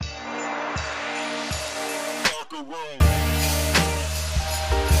the world.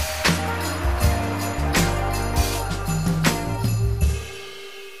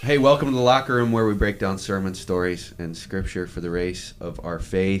 Hey, welcome to the Locker Room, where we break down sermon stories and scripture for the race of our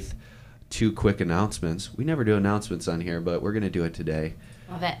faith. 2 quick announcements. We never do announcements on here, but we're going to do it today.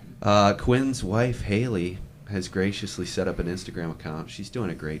 Love it. Quinn's wife, Haley, has graciously set up an Instagram account. She's doing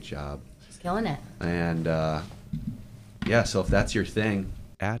a great job. She's killing it. And, yeah, so if that's your thing,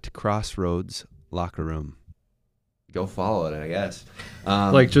 at Crossroads Locker Room. Go follow it, I guess.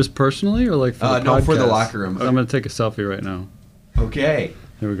 Like just personally or like for the no, podcast? for the Locker Room. I'm going to take a selfie right now. Okay.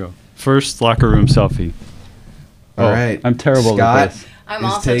 Here we go. First Locker Room selfie. All right. I'm terrible Scott at this. I'm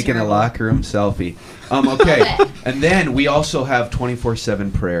is also taking terrible. a Locker Room selfie. Okay. And then we also have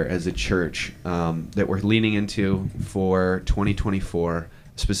 24/7 prayer as a church that we're leaning into for 2024,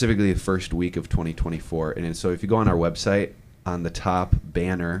 specifically the first week of 2024. And so if you go on our website, on the top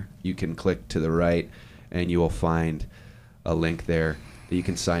banner, you can click to the right, and you will find a link there that you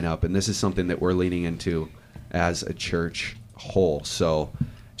can sign up. And this is something that we're leaning into as a church whole. So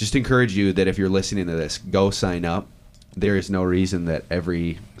just encourage you that if you're listening to this, go sign up. There is no reason that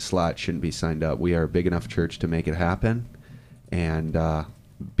every slot shouldn't be signed up. We are a big enough church to make it happen. And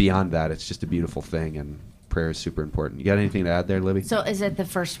beyond that, it's just a beautiful thing, and prayer is super important. You got anything to add there, Libby? So is it the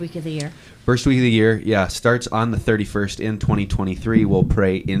first week of the year? First week of the year, yeah, starts on the 31st in 2023. We'll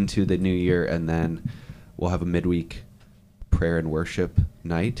pray into the new year, and then we'll have a midweek prayer and worship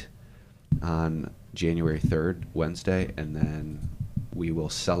night on January 3rd, Wednesday, and then we will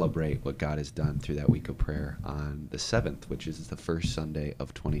celebrate what God has done through that week of prayer on the 7th, which is the first Sunday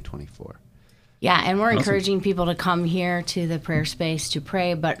of 2024. Yeah, and we're Awesome. encouraging people to come here to the prayer space to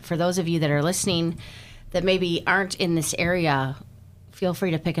pray. But for those of you that are listening that maybe aren't in this area, feel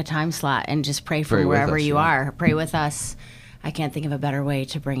free to pick a time slot and just pray from Pray with wherever us, you yeah. are. Pray with us. I can't think of a better way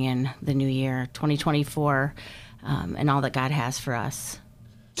to bring in the new year, 2024, and all that God has for us.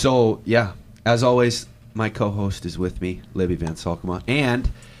 So, yeah, as always, my co-host is with me, Libby VanSolkema,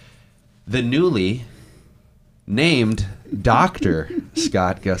 and the newly named Dr.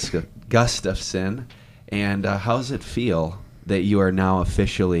 Scott Gustafson. And how does it feel that you are now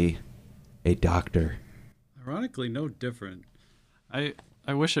officially a doctor? Ironically, no different. I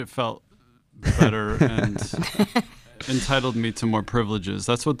wish it felt better and entitled me to more privileges.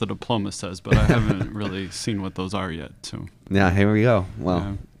 That's what the diploma says, but I haven't really seen what those are yet. So Yeah, here we go. Well,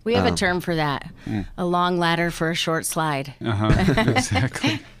 Yeah. We have a term for that, a long ladder for a short slide.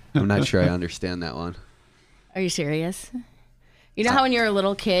 exactly. I'm not sure I understand that one. Are you serious? You know how when you were a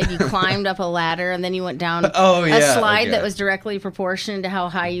little kid, you climbed up a ladder and then you went down Oh, a yeah, slide okay. that was directly proportioned to how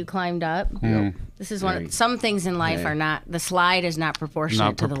high you climbed up? Yep. This is Very- some things in life okay. are not, the slide is not proportionate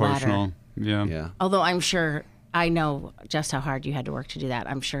Not to the ladder. proportional. Yeah. Yeah. Although I'm sure, I know just how hard you had to work to do that.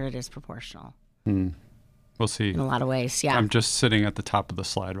 I'm sure it is proportional We'll see. in a lot of ways. Yeah. I'm just sitting at the top of the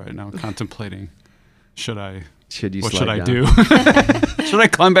slide right now, contemplating. Should I? Should you What slide should I down? do? Should I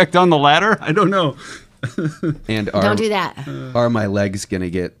climb back down the ladder? I don't know. And Don't do that. Are my legs going to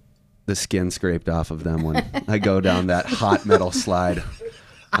get the skin scraped off of them when I go down that hot metal slide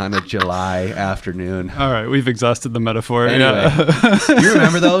on a July afternoon? All right, we've exhausted the metaphor. Anyway, you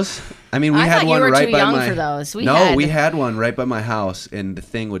remember those? I mean, we I had thought you one were right too by young my. for those. We had one right by my house, and the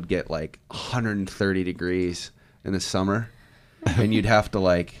thing would get like 130 degrees in the summer, and you'd have to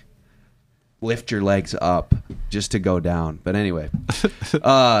like lift your legs up just to go down. But anyway,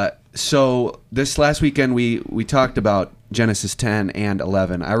 so this last weekend we talked about Genesis 10 and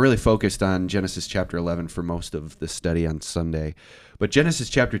 11. I really focused on Genesis chapter 11 for most of the study on Sunday. But Genesis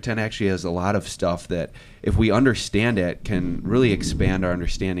chapter 10 actually has a lot of stuff that, if we understand it, can really expand our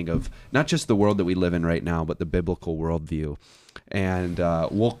understanding of not just the world that we live in right now, but the biblical worldview. And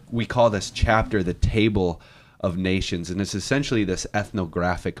we call this chapter the Table of Nations. And it's essentially this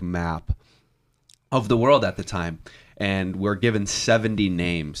ethnographic map of the world at the time. And we're given 70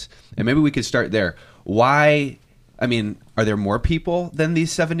 names. And maybe we could start there. Why? I mean, are there more people than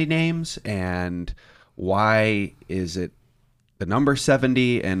these 70 names? And why is it the number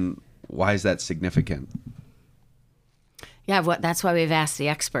 70, and why is that significant? Yeah, that's why we've asked the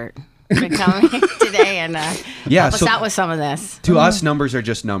expert to come today and help us out with some of this. To us, numbers are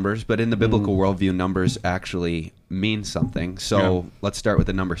just numbers, but in the biblical worldview, numbers actually mean something. So let's start with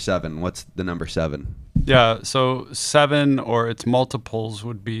the number 7. What's the number 7? Yeah, so 7 or its multiples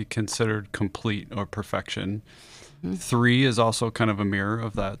would be considered complete or perfection. 3 is also kind of a mirror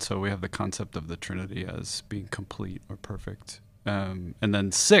of that. So we have the concept of the Trinity as being complete or perfect. And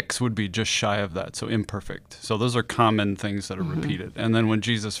then 6 would be just shy of that, so imperfect. So those are common things that are repeated. And then when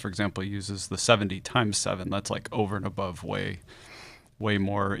Jesus, for example, uses the 70 times 7, that's like over and above, way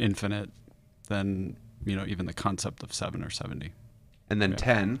more infinite than even the concept of 7 or 70. And then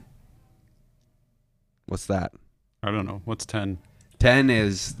 10. What's that? I don't know. What's 10? 10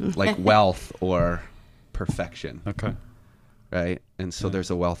 is like wealth or perfection. Okay. Right? And so there's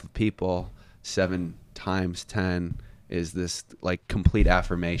a wealth of people. 7 times 10 is this like complete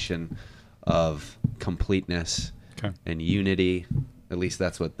affirmation of completeness and unity. At least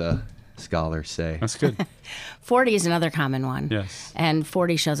that's what the scholars say. That's good. 40 is another common one. Yes. And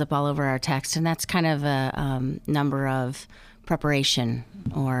 40 shows up all over our text, and that's kind of a number of preparation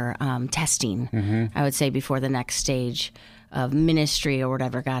or testing, I would say, before the next stage of ministry or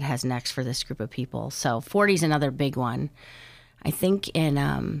whatever God has next for this group of people. So 40 is another big one. I think in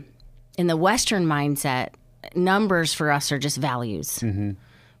the Western mindset, numbers for us are just values.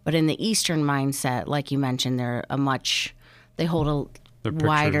 But in the Eastern mindset, like you mentioned, they hold a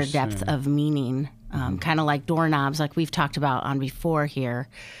wider depth of meaning, kind of like doorknobs, like we've talked about on before here,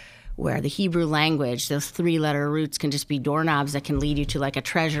 where the Hebrew language, those 3-letter roots can just be doorknobs that can lead you to like a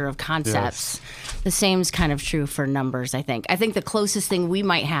treasure of concepts. Yes. The same is kind of true for numbers, I think. I think the closest thing we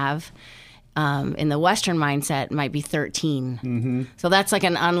might have in the Western mindset might be 13. So that's like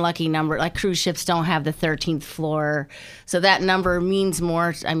an unlucky number. Like cruise ships don't have the 13th floor. So that number means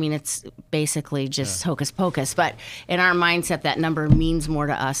more. I mean, it's basically just hocus pocus. But in our mindset, that number means more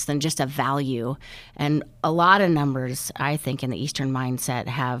to us than just a value. And a lot of numbers, I think, in the Eastern mindset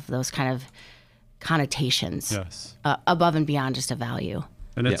have those kind of connotations above and beyond just a value.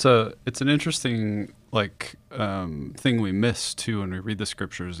 And it's an interesting thing we miss too when we read the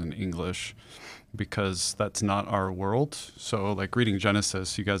scriptures in English, because that's not our world. So like reading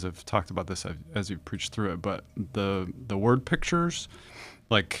Genesis, you guys have talked about this as you preached through it, but the word pictures,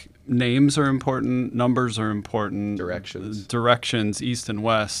 like names are important, numbers are important, directions, east and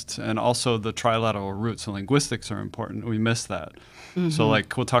west, and also the trilateral roots and linguistics are important. We miss that. So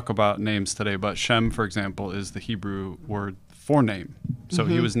like we'll talk about names today, but Shem, for example, is the Hebrew word for name. So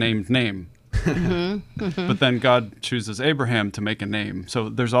he was named name. But then God chooses Abraham to make a name. So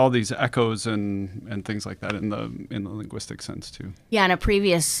there's all these echoes and things like that in the linguistic sense too. Yeah, in a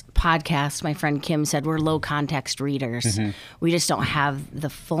previous podcast, my friend Kim said we're low context readers. We just don't have the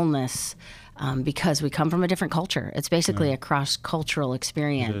fullness because we come from a different culture. It's basically a cross-cultural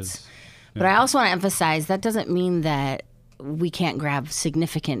experience. But I also want to emphasize that doesn't mean that we can't grab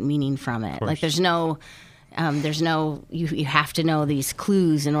significant meaning from it. Like there's no you have to know these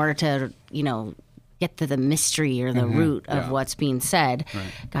clues in order to get to the mystery or the root of what's being said.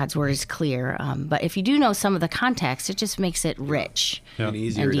 God's word is clear, but if you do know some of the context, it just makes it rich and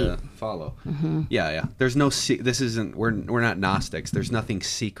easier to follow. There's no we're not Gnostics. There's nothing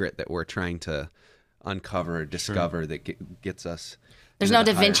secret that we're trying to uncover or discover that gets us. There's no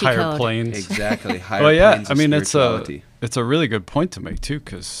Da Vinci higher Code. Planes. Exactly. Planes of spirituality. It's a really good point to make too,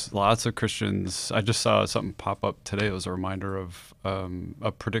 because lots of Christians. I just saw something pop up today. It was a reminder of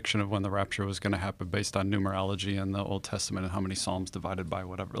a prediction of when the rapture was going to happen based on numerology in the Old Testament and how many Psalms divided by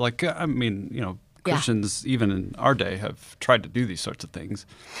whatever. Christians even in our day have tried to do these sorts of things,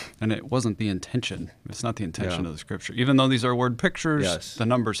 and it wasn't the intention. It's not the intention of the Scripture. Even though these are word pictures, the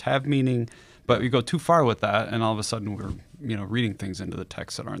numbers have meaning. But we go too far with that, and all of a sudden we're reading things into the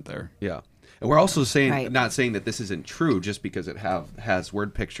text that aren't there. Yeah, and we're also saying not saying that this isn't true just because it has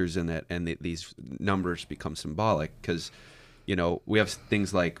word pictures in it, and these numbers become symbolic. Because we have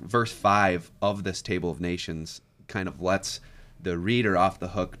things like verse 5 of this table of nations kind of lets the reader off the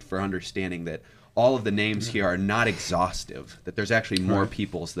hook for understanding that all of the names here are not exhaustive. That there's actually more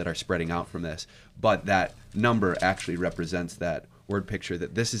peoples that are spreading out from this, but that number actually represents that word picture,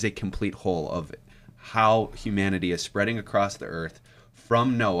 that this is a complete whole of how humanity is spreading across the earth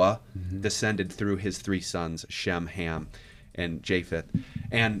from Noah, descended through his 3 sons, Shem, Ham, and Japheth.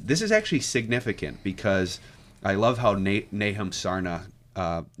 And this is actually significant because I love how Nahum Sarna,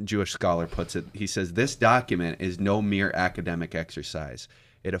 Jewish scholar, puts it. He says, this document is no mere academic exercise.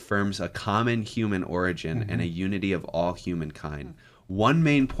 It affirms a common human origin and a unity of all humankind. One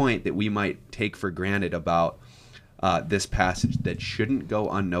main point that we might take for granted about this passage that shouldn't go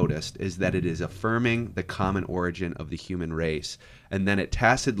unnoticed is that it is affirming the common origin of the human race, and then it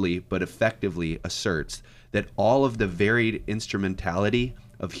tacitly but effectively asserts that all of the varied instrumentality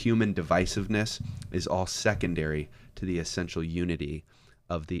of human divisiveness is all secondary to the essential unity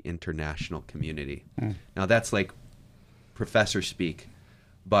of the international community. Now that's like professor speak,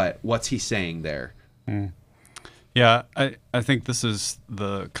 but what's he saying there? Yeah, I think this is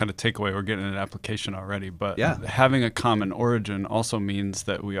the kind of takeaway. We're getting an application already, but having a common origin also means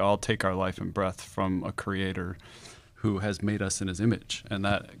that we all take our life and breath from a creator who has made us in his image. And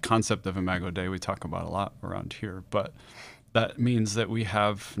that concept of Imago Dei we talk about a lot around here. But that means that we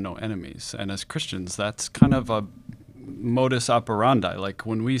have no enemies. And as Christians, that's kind of a modus operandi. Like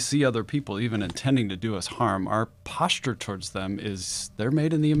when we see other people even intending to do us harm, our posture towards them is they're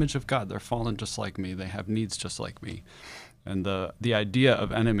made in the image of God. They're fallen just like me. They have needs just like me. And the idea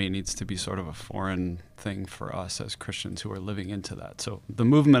of enemy needs to be sort of a foreign thing for us as Christians who are living into that. So the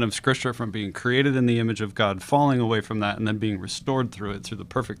movement of Scripture from being created in the image of God, falling away from that, and then being restored through it, through the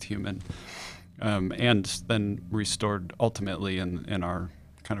perfect human, and then restored ultimately in our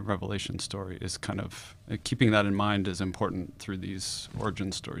kind of revelation story, is kind of keeping that in mind is important through these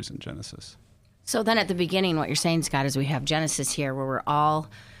origin stories in Genesis. So then at the beginning, what you're saying, Scott, is we have Genesis here where we're all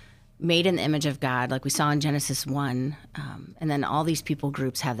made in the image of God, like we saw in Genesis 1, and then all these people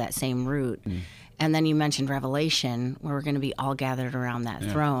groups have that same root. And then you mentioned Revelation, where we're going to be all gathered around that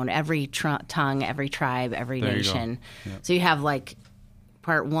throne, every tongue, every tribe, every nation. So you have like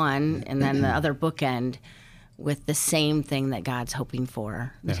part 1 and then the other bookend with the same thing that God's hoping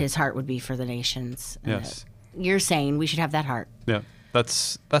for, that his heart would be for the nations. Yes. You're saying we should have that heart. Yeah,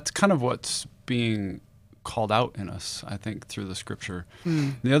 that's kind of what's being called out in us, I think, through the Scripture.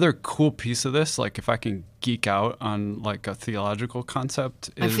 The other cool piece of this, like if I can geek out on like a theological concept,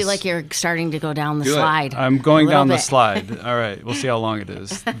 is... I feel like you're starting to go down the slide. I'm going down the slide. All right, we'll see how long it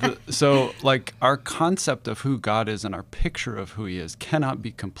is. So like our concept of who God is and our picture of who he is cannot be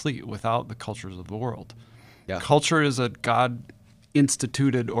complete without the cultures of the world. Yeah. Culture is a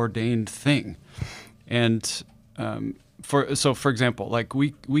God-instituted, ordained thing. And for example, like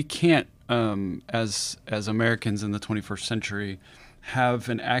we can't, as Americans in the 21st century, have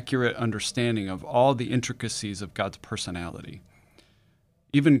an accurate understanding of all the intricacies of God's personality,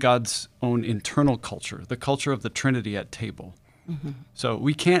 even God's own internal culture, the culture of the Trinity at table. So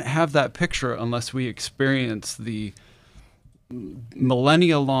we can't have that picture unless we experience the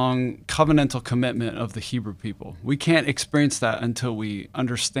millennia-long covenantal commitment of the Hebrew people. We can't experience that until we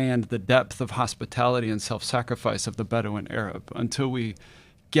understand the depth of hospitality and self-sacrifice of the Bedouin Arab, until we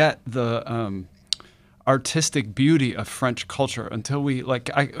get the artistic beauty of French culture, until we, like,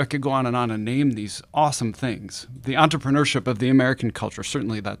 I could go on and name these awesome things. The entrepreneurship of the American culture,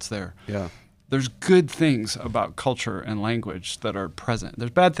 certainly that's there. Yeah. There's good things about culture and language that are present.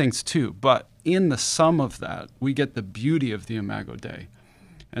 There's bad things too, but in the sum of that, we get the beauty of the Imago Dei.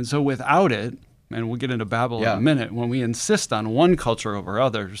 And so without it, and we'll get into Babel in a minute, when we insist on one culture over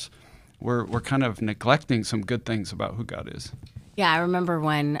others, we're kind of neglecting some good things about who God is. Yeah, I remember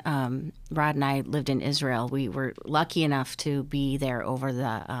when Rod and I lived in Israel, we were lucky enough to be there over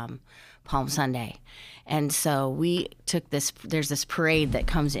the Palm Sunday. And so we took there's this parade that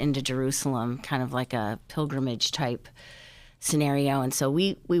comes into Jerusalem, kind of like a pilgrimage type scenario. And so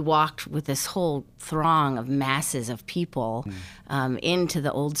we walked with this whole throng of masses of people into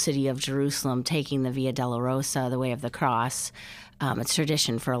the old city of Jerusalem, taking the Via Dolorosa, the way of the cross. It's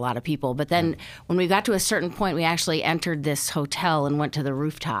tradition for a lot of people. But then when we got to a certain point, we actually entered this hotel and went to the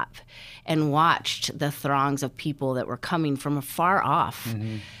rooftop and watched the throngs of people that were coming from afar off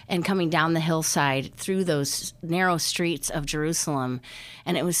and coming down the hillside through those narrow streets of Jerusalem.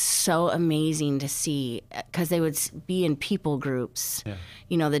 And it was so amazing to see, because they would be in people groups,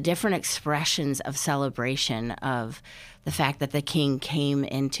 you know, the different expressions of celebration of the fact that the king came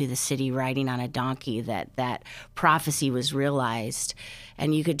into the city riding on a donkey, that prophecy was realized.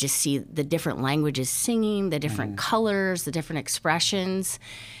 And you could just see the different languages singing, the different colors, the different expressions.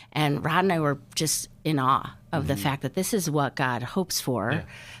 And Rod and I were just in awe of the fact that this is what God hopes for. Yeah.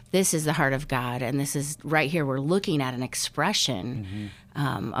 This is the heart of God. And this is right here, we're looking at an expression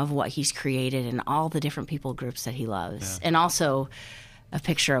of what he's created and all the different people groups that he loves. Yeah. And also a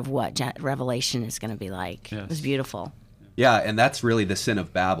picture of what Revelation is going to be like. Yes. It was beautiful. Yeah, and that's really the sin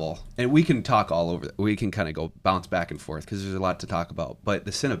of Babel. And we can talk all over. We can kind of go bounce back and forth because there's a lot to talk about. But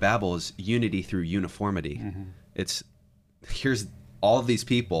the sin of Babel is unity through uniformity. It's here's all of these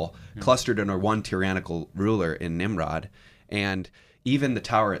people clustered under one tyrannical ruler in Nimrod, and even the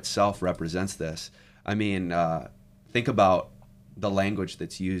tower itself represents this. I mean, think about the language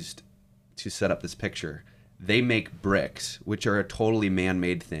that's used to set up this picture. They make bricks, which are a totally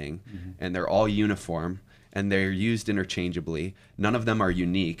man-made thing, and they're all uniform. And they're used interchangeably. None of them are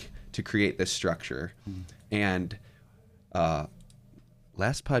unique to create this structure. And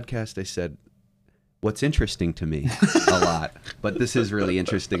last podcast I said, what's interesting to me a lot, but this is really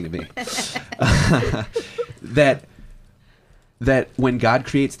interesting to me, that when God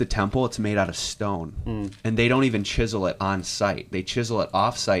creates the temple, it's made out of stone. And they don't even chisel it on site. They chisel it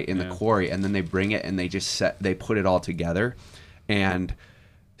off site in the quarry, and then they bring it and they put it all together. And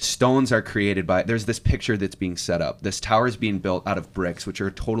stones are created by, there's this picture that's being set up. This tower is being built out of bricks, which are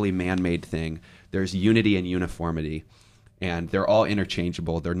a totally man-made thing. There's unity and uniformity. and they're all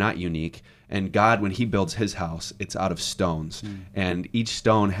interchangeable. They're not unique. And God, when he builds his house, it's out of stones. And each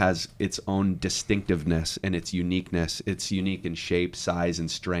stone has its own distinctiveness and its uniqueness. It's unique in shape, size,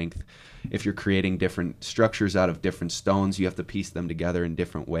 and strength. If you're creating different structures out of different stones, you have to piece them together in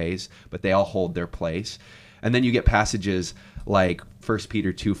different ways, but they all hold their place. And then you get passages like 1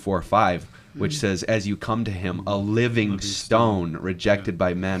 Peter 2:4-5, which says, as you come to him, a living stone, rejected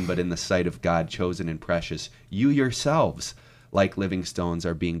by men, but in the sight of God, chosen and precious, you yourselves, like living stones,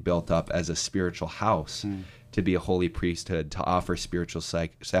 are being built up as a spiritual house to be a holy priesthood, to offer spiritual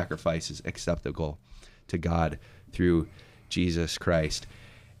sacrifices acceptable to God through Jesus Christ.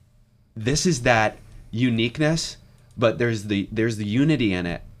 This is that uniqueness, but there's the unity in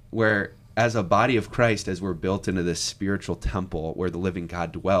it, where as a body of Christ, as we're built into this spiritual temple where the living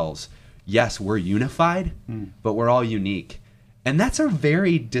God dwells, yes, we're unified, but we're all unique. And that's a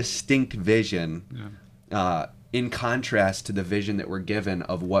very distinct vision in contrast to the vision that we're given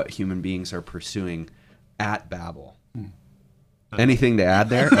of what human beings are pursuing at Babel. Anything to add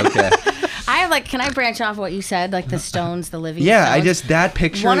there? Okay. Can I branch off what you said, like the stones, the living stones? That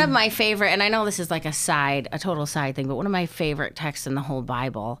picture. One of my favorite, and I know this is like a total side thing, but one of my favorite texts in the whole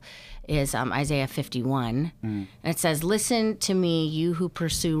Bible is Isaiah 51. And it says, listen to me, you who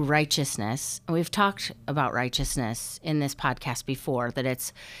pursue righteousness. And we've talked about righteousness in this podcast before, that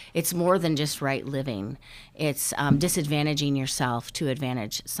it's more than just right living. It's disadvantaging yourself to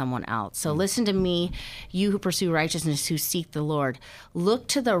advantage someone else. So listen to me, you who pursue righteousness, who seek the Lord. Look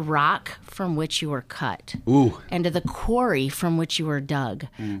to the rock from which you were cut. And to the quarry from which you were dug.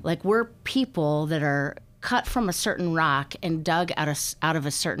 Like, we're people that are cut from a certain rock and dug out of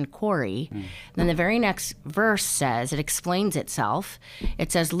a certain quarry. Then the very next verse says, it explains itself.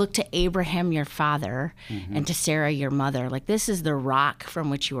 It says, look to Abraham your father and to Sarah your mother. Like, this is the rock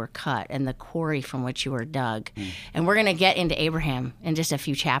from which you were cut and the quarry from which you were dug. And we're going to get into Abraham in just a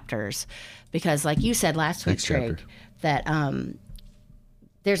few chapters, because like you said last week, Tryg, that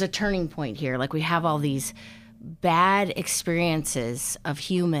there's a turning point here. Like, we have all these bad experiences of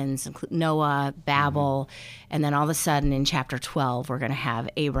humans, Noah, Babel, and then all of a sudden in chapter 12, we're going to have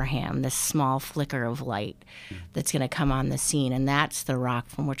Abraham, this small flicker of light that's going to come on the scene. And that's the rock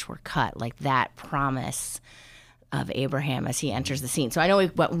from which we're cut, like that promise of Abraham as he enters the scene. So I know we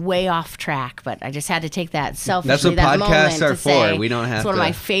went way off track, but I just had to take that selfishly. That's what podcasts are for. We don't have it's to. One of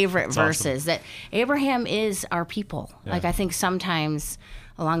my favorite verses, awesome. That Abraham is our people. Yeah. Like, I think sometimes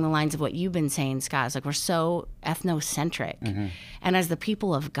along the lines of what you've been saying, Scott, it's like we're so ethnocentric. And as the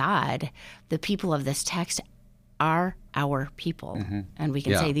people of God, the people of this text are our people. And we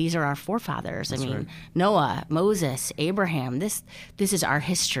can say these are our forefathers. That's right. Noah, Moses, Abraham, this is our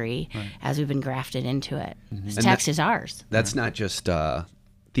history as we've been grafted into it. This text is ours. That's not just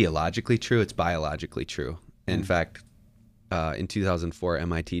theologically true, it's biologically true. In fact, in 2004,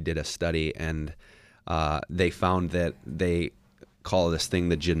 MIT did a study, and they found that they call this thing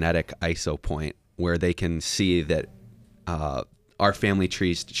the genetic isopoint, where they can see that our family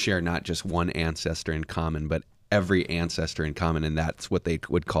trees share not just one ancestor in common, but every ancestor in common, and that's what they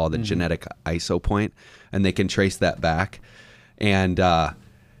would call the genetic isopoint, and they can trace that back. And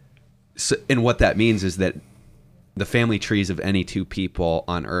and what that means is that the family trees of any two people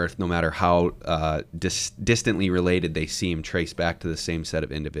on Earth, no matter how distantly related they seem, trace back to the same set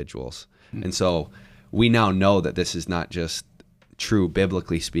of individuals. And so we now know that this is not just true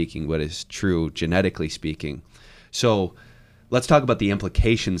biblically speaking, but is true genetically speaking. So let's talk about the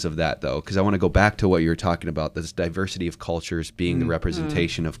implications of that, though, because I want to go back to what you were talking about, this diversity of cultures being the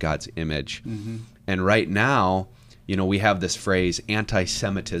representation of God's image. And right now, you know, we have this phrase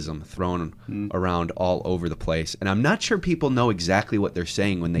anti-Semitism thrown around all over the place. And I'm not sure people know exactly what they're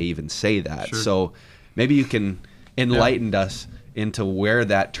saying when they even say that. Sure. So maybe you can enlighten us into where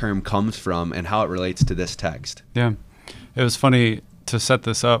that term comes from and how it relates to this text. Yeah. It was funny to set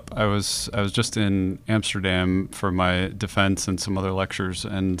this up. I was just in Amsterdam for my defense and some other lectures,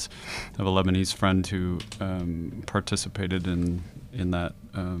 and I have a Lebanese friend who participated in that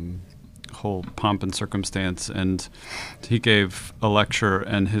whole pomp and circumstance, and he gave a lecture,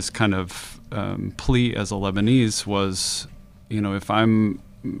 and his kind of plea as a Lebanese was, you know, if I'm,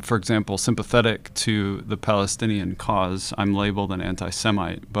 for example, sympathetic to the Palestinian cause, I'm labeled an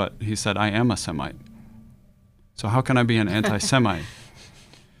anti-Semite, but he said, I am a Semite. So how can I be an anti-Semite?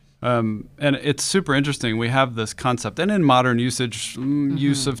 And it's super interesting. We have this concept, and in modern usage,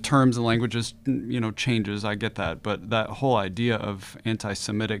 use of terms and languages, you know, changes. I get that, but that whole idea of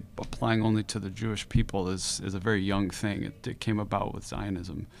anti-Semitic applying only to the Jewish people is a very young thing. It came about with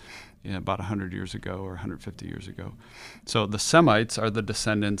Zionism, about 100 years ago or 150 years ago. So the Semites are the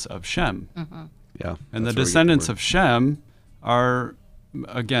descendants of Shem. Yeah, and the descendants of Shem are,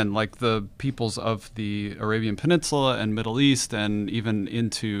 again, like the peoples of the Arabian Peninsula and Middle East, and even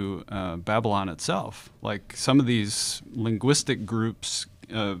into Babylon itself. Like some of these linguistic groups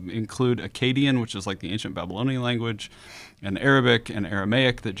include Akkadian, which is like the ancient Babylonian language, and Arabic and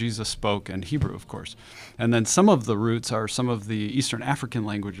Aramaic that Jesus spoke, and Hebrew, of course. And then some of the roots are some of the Eastern African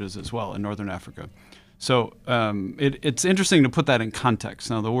languages as well in Northern Africa. So it's interesting to put that in context.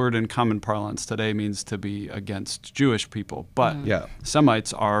 Now, the word in common parlance today means to be against Jewish people, but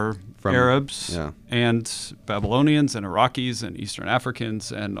Semites are from Arabs and Babylonians and Iraqis and Eastern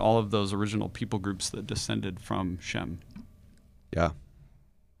Africans and all of those original people groups that descended from Shem. Yeah.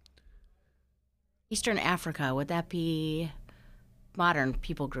 Eastern Africa, would that be modern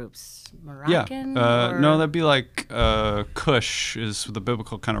people groups? Moroccan? No, that'd be like Cush is the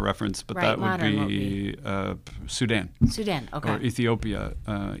biblical kind of reference, but that would be Sudan. Sudan, okay. Or Ethiopia,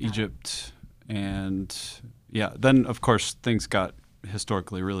 Egypt, and then of course things got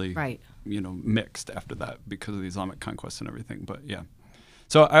historically really mixed after that because of the Islamic conquest and everything. But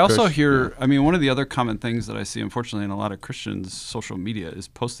so I also hear, I mean, one of the other common things that I see, unfortunately, in a lot of Christians' social media is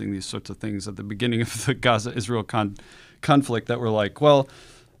posting these sorts of things at the beginning of the Gaza-Israel conflict that were like, well,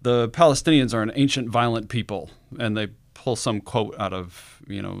 the Palestinians are an ancient violent people, and they pull some quote out of,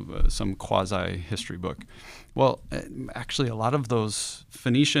 some quasi-history book. Well, actually, a lot of those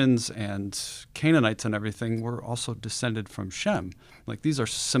Phoenicians and Canaanites and everything were also descended from Shem. Like, these are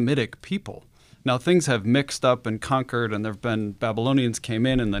Semitic people. Now, things have mixed up and conquered, and there have been Babylonians came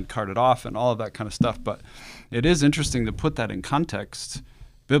in and then carted off and all of that kind of stuff. But it is interesting to put that in context,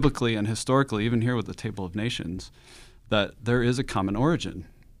 biblically and historically, even here with the Table of Nations, that there is a common origin.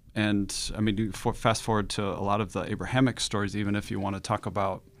 And, I mean, you fast forward to a lot of the Abrahamic stories, even if you want to talk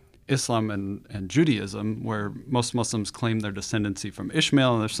about Islam and Judaism, where most Muslims claim their descendancy from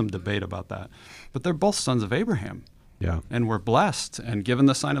Ishmael, and there's some debate about that. But they're both sons of Abraham. Yeah, and we're blessed and given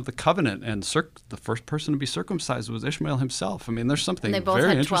the sign of the covenant. And the first person to be circumcised was Ishmael himself. I mean, there's something very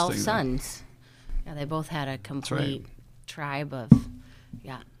interesting. And they both had 12 sons. Yeah, they both had a complete tribe of,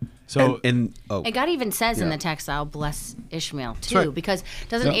 So and God even says in the text, "I'll bless Ishmael too," because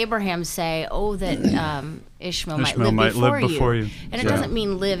doesn't Abraham say, that Ishmael might live before you? And it doesn't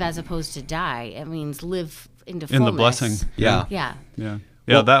mean live as opposed to die. It means live into fullness. In the blessing. Yeah.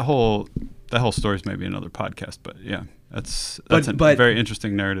 Well, that whole story is maybe another podcast, but that's a very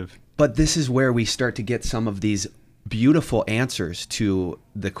interesting narrative. But this is where we start to get some of these beautiful answers to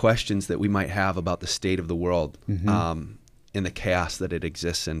the questions that we might have about the state of the world in the chaos that it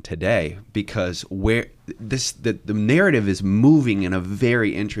exists in today, because the narrative is moving in a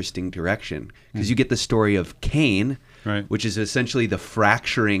very interesting direction, because you get the story of Cain, which is essentially the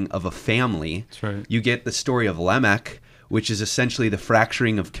fracturing of a family. That's right. You get the story of Lamech, which is essentially the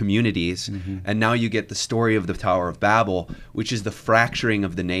fracturing of communities. And now you get the story of the Tower of Babel, which is the fracturing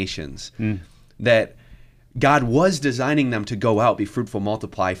of the nations. That God was designing them to go out, be fruitful,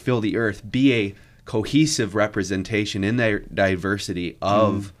 multiply, fill the earth, be a cohesive representation in their diversity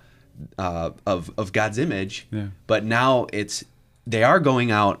of God's image. But now they are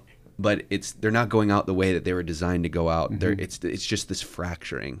going out, but they're not going out the way that they were designed to go out. It's just this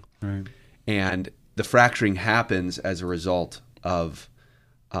fracturing. And the fracturing happens as a result of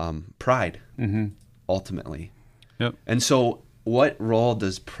pride, ultimately. And so what role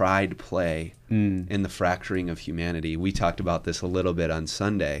does pride play in the fracturing of humanity? We talked about this a little bit on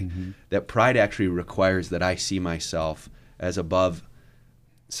Sunday, that pride actually requires that I see myself as above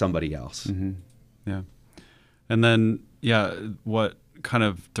somebody else. And then, what kind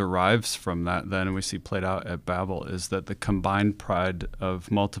of derives from that then, and we see played out at Babel, is that the combined pride of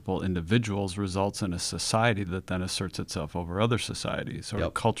multiple individuals results in a society that then asserts itself over other societies, or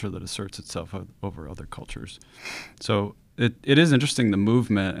a culture that asserts itself over other cultures. So it is interesting, the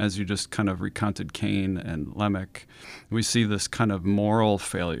movement, as you just kind of recounted Cain and Lamech. We see this kind of moral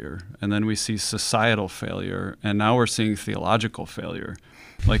failure, and then we see societal failure, and now we're seeing theological failure.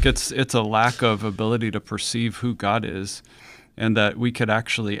 Like it's a lack of ability to perceive who God is, and that we could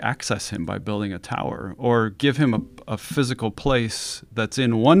actually access him by building a tower, or give him a physical place that's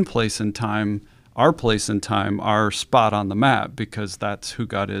in one place in time, our spot on the map, because that's who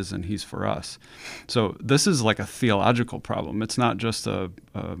God is and he's for us. So this is like a theological problem. It's not just a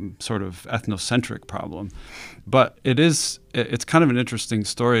sort of ethnocentric problem, but it's kind of an interesting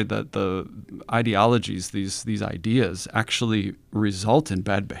story that the ideologies, these ideas, actually result in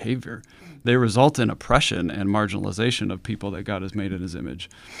bad behavior. They result in oppression and marginalization of people that God has made in his image.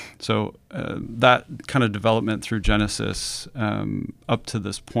 So that kind of development through Genesis up to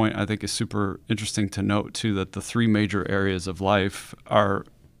this point, I think, is super interesting to note, too, that the three major areas of life are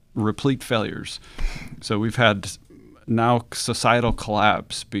replete failures. So we've had now societal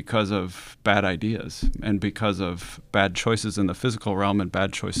collapse because of bad ideas and because of bad choices in the physical realm and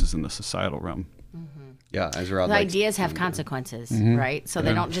bad choices in the societal realm. Yeah, Ezra, The ideas have consequences, right? So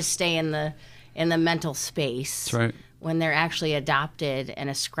they don't just stay in the mental space. That's right. When they're actually adopted and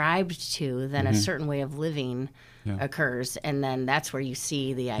ascribed to, then a certain way of living occurs, and then that's where you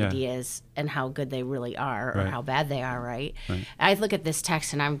see the ideas and how good they really are or how bad they are, right? I look at this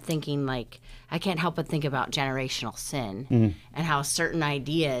text and I'm thinking, like, I can't help but think about generational sin and how certain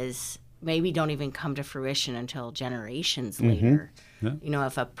ideas maybe don't even come to fruition until generations later. Yeah. You know,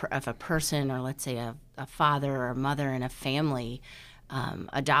 if a person, or let's say a father or a mother in a family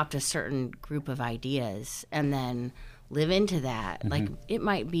adopt a certain group of ideas and then live into that, like it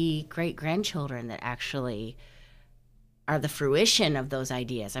might be great-grandchildren that actually are the fruition of those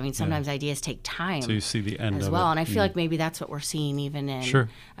ideas. I mean, sometimes ideas take time. So you see the end as of well. it. And I feel like maybe that's what we're seeing even in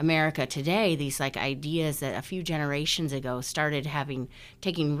America today. These like ideas that a few generations ago started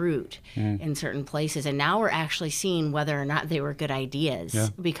taking root in certain places. And now we're actually seeing whether or not they were good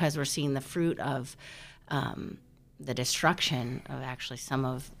ideas because we're seeing the fruit of the destruction of actually some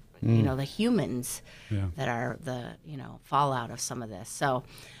of the humans that are the fallout of some of this. So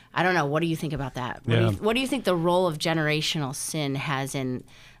I don't know. What do you think about that? What do you think the role of generational sin has in,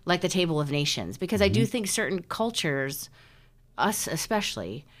 like, the Table of Nations? Because I do think certain cultures, us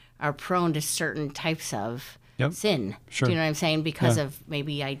especially, are prone to certain types of sin. Sure. Do you know what I'm saying? Because of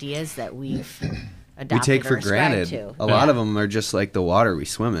maybe ideas that we've adopted we take for or ascribed granted. to. A lot of them are just like the water we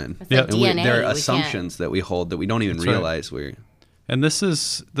swim in. It's like DNA. They're assumptions that we hold that we don't even realize we're. And this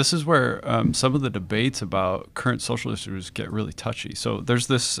is where some of the debates about current social issues get really touchy. So there's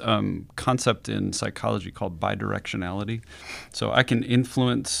this concept in psychology called bidirectionality. So I can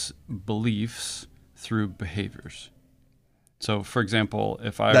influence beliefs through behaviors. So, for example,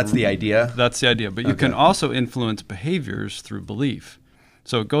 That's the idea? That's the idea. But you can also influence behaviors through belief.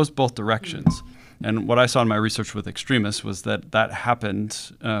 So it goes both directions. And what I saw in my research with extremists was that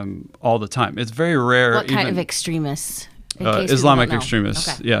happened all the time. It's very rare. What kind of extremists? Islamic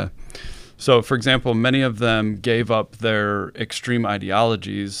extremists, yeah. So, for example, many of them gave up their extreme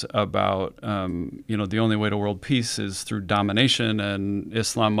ideologies about, the only way to world peace is through domination, and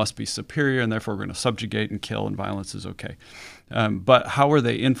Islam must be superior, and therefore we're going to subjugate and kill, and violence is okay. But how were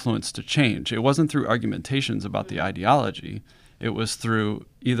they influenced to change? It wasn't through argumentations about the ideology. It was through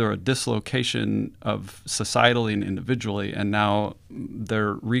either a dislocation of societally and individually, and now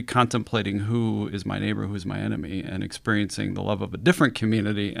they're recontemplating who is my neighbor, who is my enemy, and experiencing the love of a different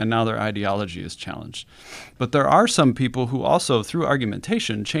community, and now their ideology is challenged. But there are some people who also, through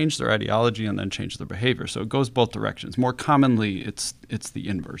argumentation, change their ideology and then change their behavior. So it goes both directions. More commonly, it's the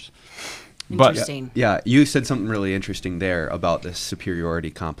inverse. Interesting. Yeah, you said something really interesting there about the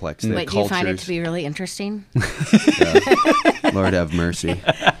superiority complex. That Wait, do you find it to be really interesting? Lord have mercy.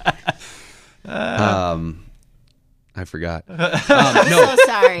 I forgot. I'm so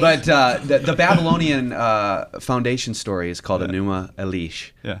sorry. But the Babylonian foundation story is called Enuma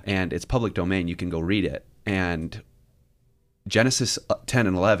Elish, and it's public domain. You can go read it. And Genesis 10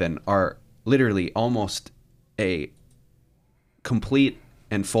 and 11 are literally almost a complete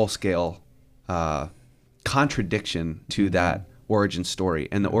and full-scale contradiction to that origin story.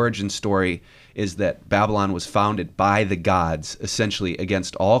 And the origin story is that Babylon was founded by the gods, essentially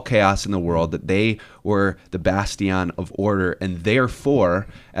against all chaos in the world, that they were the bastion of order, and therefore,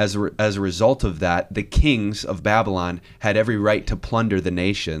 as a result of that, the kings of Babylon had every right to plunder the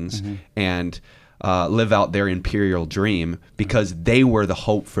nations and live out their imperial dream because they were the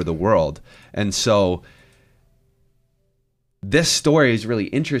hope for the world. And so this story is really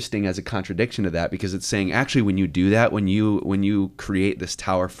interesting as a contradiction to that, because it's saying, actually, when you do that, when you create this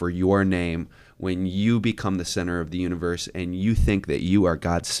tower for your name, when you become the center of the universe and you think that you are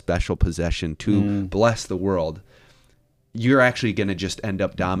God's special possession to bless the world, you're actually going to just end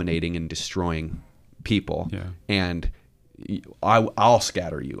up dominating and destroying people. Yeah. And I'll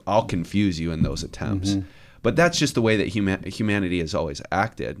scatter you. I'll confuse you in those attempts. But that's just the way that humanity has always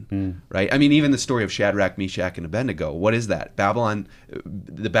acted, right? I mean, even the story of Shadrach, Meshach, and Abednego, what is that?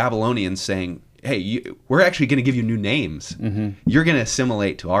 The Babylonians saying, hey, we're actually going to give you new names. You're going to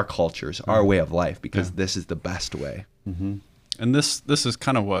assimilate to our cultures, our way of life, because this is the best way. And this is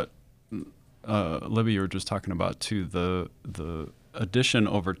kind of what, Libby, you were just talking about, too, the addition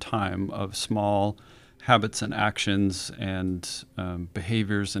over time of small habits and actions and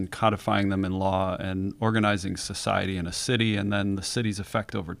behaviors, and codifying them in law and organizing society in a city, and then the city's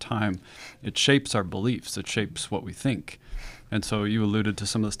effect over time. It shapes our beliefs. It shapes what we think. And so you alluded to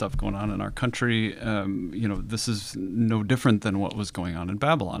some of the stuff going on in our country. This is no different than what was going on in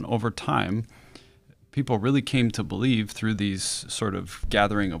Babylon. Over time, people really came to believe through these sort of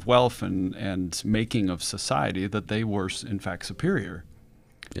gathering of wealth and making of society that they were in fact superior.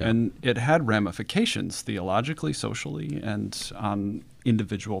 Yeah. And it had ramifications theologically, socially, and on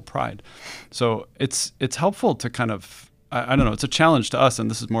individual pride. So it's helpful to kind of, I don't know, it's a challenge to us, and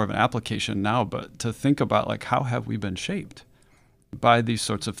this is more of an application now, but to think about like how have we been shaped by these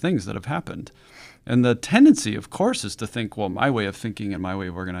sorts of things that have happened. And the tendency, of course, is to think, well, my way of thinking and my way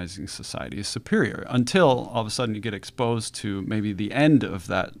of organizing society is superior, until all of a sudden you get exposed to maybe the end of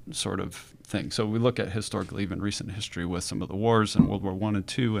that sort of thing. So we look at historically, even recent history with some of the wars in World War I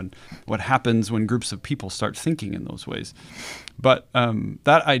and II, and what happens when groups of people start thinking in those ways. But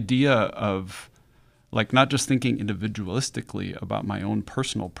that idea of like not just thinking individualistically about my own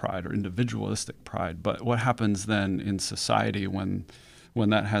personal pride or individualistic pride, but what happens then in society when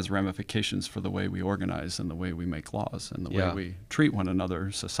that has ramifications for the way we organize and the way we make laws and the way we treat one another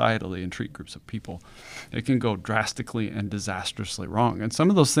societally and treat groups of people. It can go drastically and disastrously wrong. And some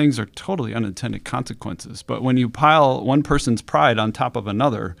of those things are totally unintended consequences. But when you pile one person's pride on top of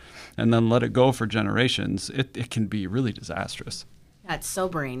another and then let it go for generations, it can be really disastrous. That's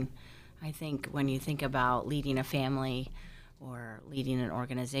sobering. I think when you think about leading a family or leading an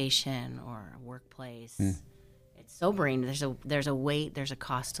organization or a workplace, it's sobering. There's a weight, there's a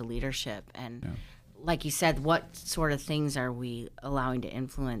cost to leadership. And like you said, what sort of things are we allowing to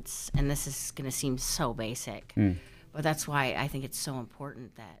influence? And this is going to seem so basic, but that's why I think it's so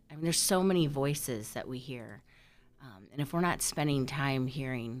important that, I mean, there's so many voices that we hear. And if we're not spending time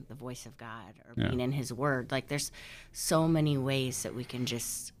hearing the voice of God or being in his word, like there's so many ways that we can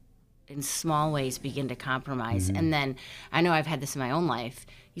just, in small ways, begin to compromise. And then I know I've had this in my own life.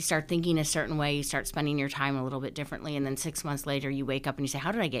 You start thinking a certain way, you start spending your time a little bit differently, and then 6 months later you wake up and you say,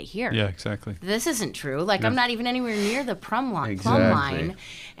 how did I get here? Yeah, exactly. This isn't true. Like I'm not even anywhere near the plumb line.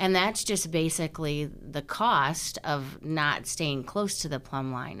 And that's just basically the cost of not staying close to the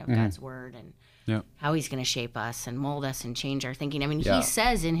plumb line of God's word and how he's going to shape us and mold us and change our thinking. I mean, he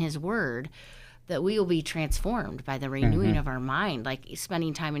says in his word that we will be transformed by the renewing of our mind. Like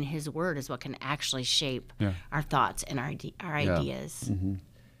spending time in his word is what can actually shape our thoughts and our ideas.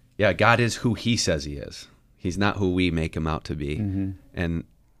 Yeah, God is who he says he is. He's not who we make him out to be. And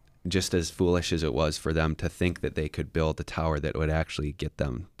just as foolish as it was for them to think that they could build a tower that would actually get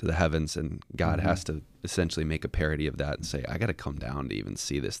them to the heavens, and God has to essentially make a parody of that and say, I got to come down to even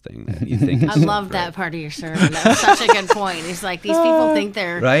see this thing that you think is I love that part of your sermon. That was such a good point. He's like, these people think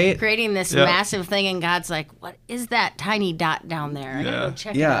they're creating this massive thing, and God's like, what is that tiny dot down there? I gotta go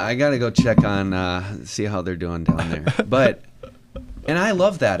check it out. I got to go check on, see how they're doing down there. But, and I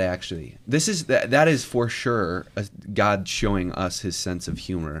love that, actually. That is for sure God showing us his sense of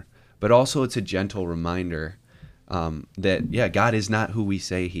humor, but also it's a gentle reminder that, God is not who we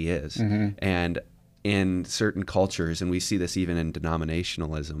say he is. And in certain cultures, and we see this even in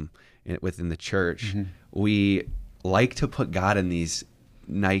denominationalism within the church, we like to put God in these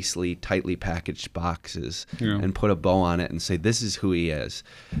nicely, tightly packaged boxes and put a bow on it and say, this is who he is.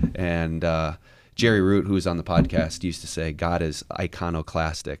 And Jerry Root, who was on the podcast, used to say God is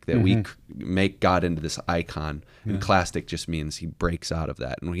iconoclastic, that we make God into this icon, and clastic just means he breaks out of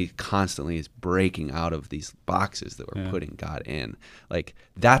that. And he constantly is breaking out of these boxes that we're putting God in. Like,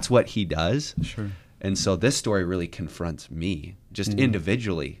 that's what he does. Sure. And so this story really confronts me, just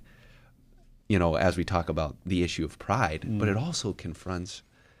individually, as we talk about the issue of pride, but it also confronts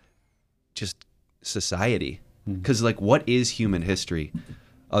just society. Because, what is human history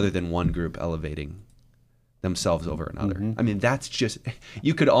other than one group elevating themselves over another? I mean, that's just,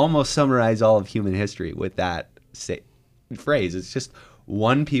 you could almost summarize all of human history with that phrase. It's just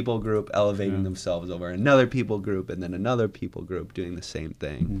one people group elevating themselves over another people group, and then another people group doing the same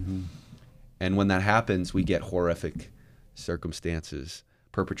thing. And when that happens, we get horrific circumstances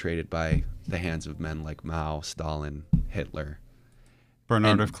perpetrated by the hands of men like Mao, Stalin, Hitler.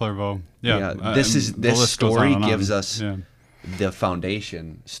 Bernard of Clairvaux. This story gives us the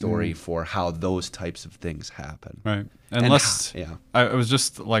foundation story for how those types of things happen. Right. I was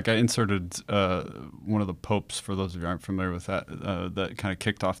just I inserted one of the popes, for those of you who aren't familiar with that, that kind of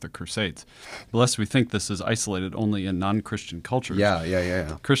kicked off the Crusades. Lest we think this is isolated only in non-Christian cultures.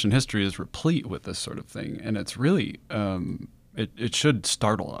 Christian history is replete with this sort of thing, and it's really it should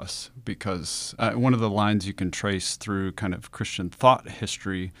startle us, because one of the lines you can trace through kind of Christian thought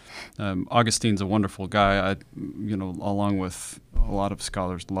history, Augustine's a wonderful guy. Along with a lot of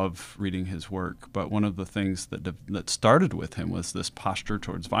scholars, love reading his work. But one of the things that started with him was this posture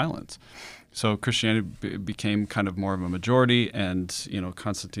towards violence. So Christianity became kind of more of a majority, and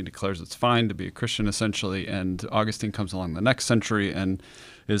Constantine declares it's fine to be a Christian essentially, and Augustine comes along the next century and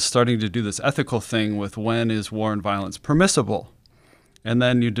is starting to do this ethical thing with when is war and violence permissible. And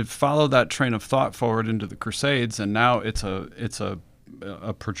then you follow that train of thought forward into the Crusades, and now it's a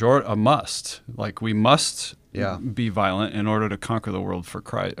must. Like, we must be violent in order to conquer the world for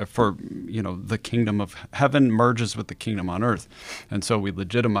Christ, the kingdom of heaven merges with the kingdom on earth. And so we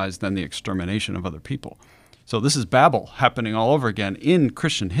legitimize then the extermination of other people. So this is Babel happening all over again in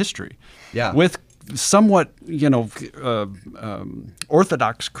Christian history. Yeah. With somewhat,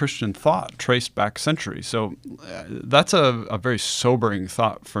 orthodox Christian thought traced back centuries. So that's a very sobering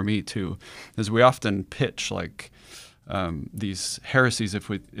thought for me too, as we often pitch like these heresies,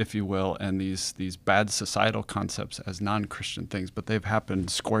 if you will, and these bad societal concepts as non-Christian things, but they've happened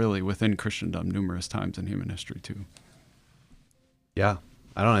squarely within Christendom numerous times in human history too. Yeah,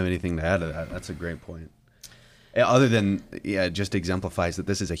 I don't have anything to add to that. That's a great point. Other than, it just exemplifies that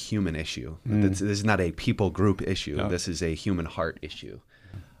this is a human issue. This is not a people group issue. No. This is a human heart issue.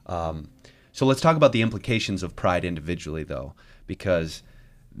 So let's talk about the implications of pride individually, though, because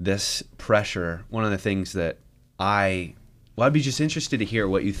this pressure, one of the things that I'd be just interested to hear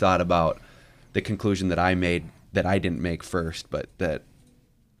what you thought about the conclusion that I made, that I didn't make first, but that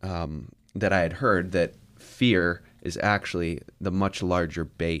I had heard, that fear is actually the much larger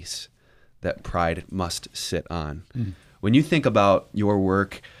base that pride must sit on. When you think about your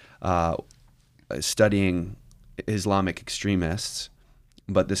work studying Islamic extremists,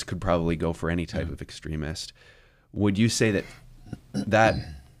 but this could probably go for any type of extremist, would you say that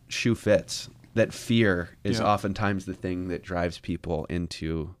shoe fits? That fear is oftentimes the thing that drives people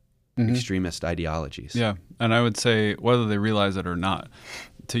into extremist ideologies. Yeah, and I would say whether they realize it or not.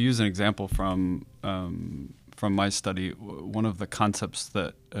 To use an example from my study, one of the concepts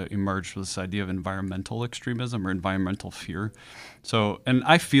that emerged was this idea of environmental extremism or environmental fear. So, and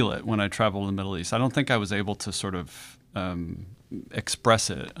I feel it when I travel to the Middle East. I don't think I was able to sort of express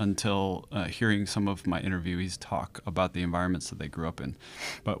it until hearing some of my interviewees talk about the environments that they grew up in.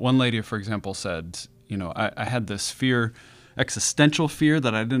 But one lady, for example, said, I had this fear, existential fear,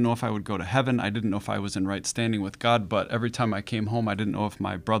 that I didn't know if I would go to heaven. I didn't know if I was in right standing with God. But every time I came home, I didn't know if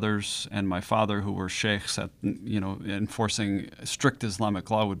my brothers and my father, who were sheikhs at, enforcing strict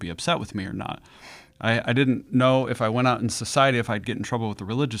Islamic law, would be upset with me or not. I didn't know if I went out in society if I'd get in trouble with the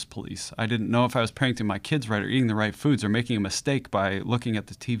religious police. I didn't know if I was parenting my kids right or eating the right foods or making a mistake by looking at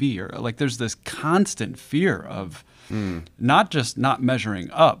the TV. Or like, there's this constant fear of not just not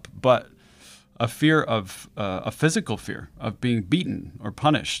measuring up, but a fear of a physical fear of being beaten or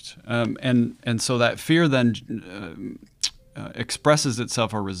punished. And so that fear then expresses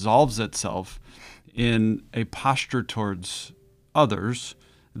itself or resolves itself in a posture towards others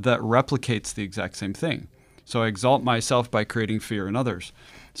that replicates the exact same thing. So I exalt myself by creating fear in others.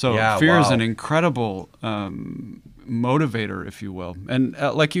 So fear is an incredible motivator, if you will. And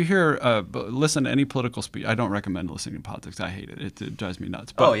like you hear, listen to any political speech. I don't recommend listening to politics. I hate it. It drives me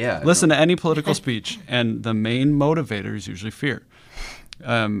nuts. But listen to any political speech, and the main motivator is usually fear.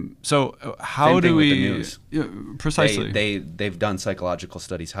 So how do we... With the news. Precisely. They've done psychological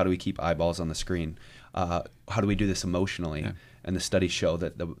studies. How do we keep eyeballs on the screen? How do we do this emotionally? Yeah. And the studies show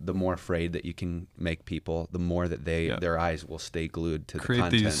that the more afraid that you can make people, the more that their eyes will stay glued to the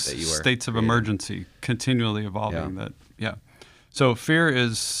content that you are create these states of emergency, continually evolving. So fear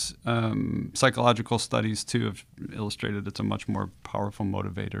is, psychological studies too have illustrated it's a much more powerful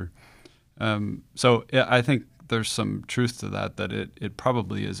motivator. So I think there's some truth to that it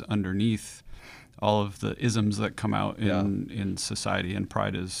probably is underneath all of the isms that come out in society, and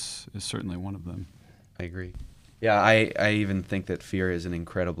pride is certainly one of them. I agree. Yeah, I even think that fear is an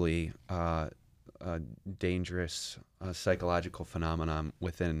incredibly dangerous psychological phenomenon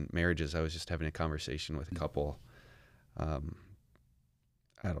within marriages. I was just having a conversation with a couple, I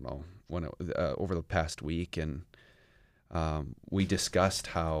don't know, over the past week, and we discussed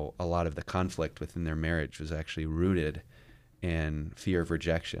how a lot of the conflict within their marriage was actually rooted in fear of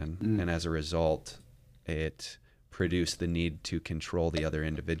rejection, and as a result, it produced the need to control the other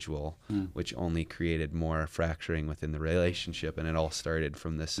individual, which only created more fracturing within the relationship. And it all started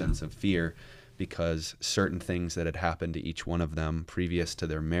from this sense of fear, because certain things that had happened to each one of them previous to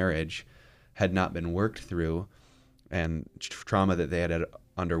their marriage had not been worked through, and trauma that they had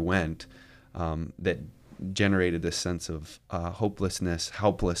underwent that generated this sense of hopelessness,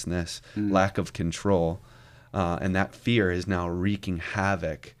 helplessness, lack of control. And that fear is now wreaking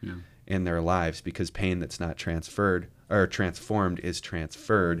havoc in their lives, because pain that's not transferred or transformed is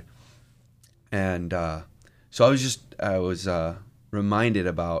transferred. And so I was reminded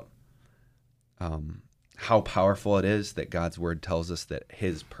about how powerful it is that God's word tells us that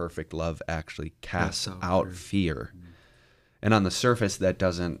his perfect love actually casts out fear. And on the surface, that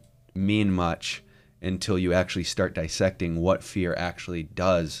doesn't mean much until you actually start dissecting what fear actually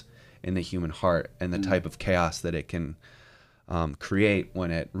does in the human heart and the type of chaos that it can create when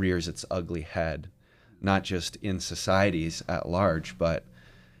it rears its ugly head, not just in societies at large, but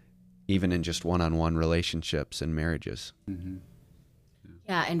even in just one-on-one relationships and marriages. Mm-hmm.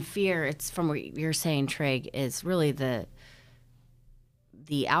 Yeah, and fear, it's from what you're saying, Tryg, is really the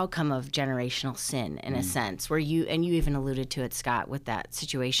outcome of generational sin in a sense, where you even alluded to it, Scott, with that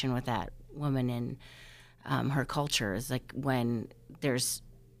situation with that woman in her culture, is like when there's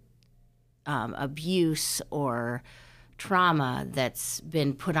abuse or trauma that's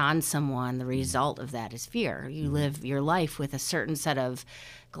been put on someone, the result of that is fear. You live your life with a certain set of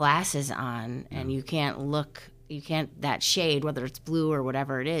glasses on, and you can't, that shade, whether it's blue or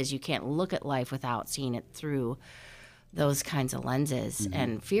whatever it is, you can't look at life without seeing it through those kinds of lenses.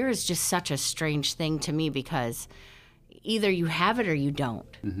 And fear is just such a strange thing to me, because either you have it or you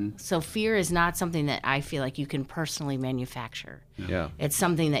don't. So fear is not something that I feel like you can personally manufacture. Yeah. It's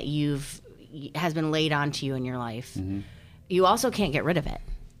something that has been laid onto you in your life. You also can't get rid of it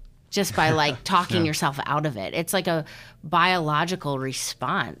just by like talking yourself out of it. It's like a biological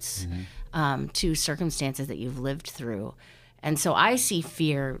response to circumstances that you've lived through. And so I see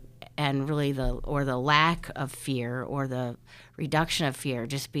fear, and really the lack of fear or the reduction of fear,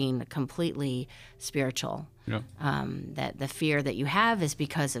 just being completely spiritual. Yeah. That the fear that you have is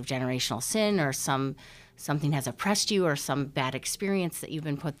because of generational sin, or something has oppressed you, or some bad experience that you've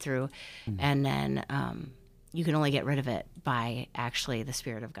been put through. And then you can only get rid of it by actually the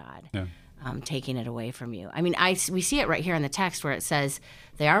Spirit of God. Yeah. Taking it away from you. I mean, we see it right here in the text where it says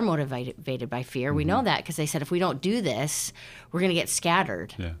they are motivated by fear. We know that because they said, if we don't do this, we're going to get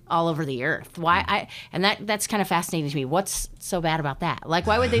scattered all over the earth. Why? That's kind of fascinating to me. What's so bad about that? Like,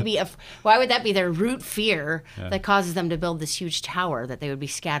 why would that be their root fear that causes them to build this huge tower, that they would be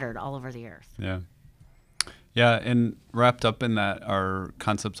scattered all over the earth? Yeah. Yeah, and wrapped up in that are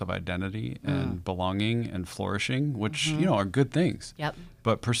concepts of identity and belonging and flourishing, which, are good things. Yep.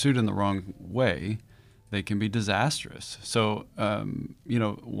 But pursued in the wrong way, they can be disastrous. So,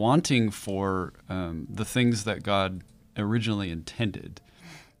 wanting for the things that God originally intended,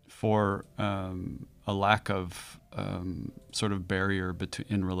 for a lack of sort of barrier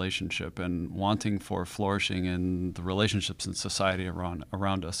in relationship, and wanting for flourishing in the relationships and society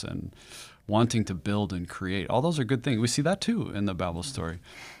around us, and wanting to build and create. All those are good things. We see that too in the Babel story.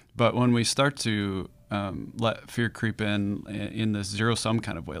 But when we start to let fear creep in this zero-sum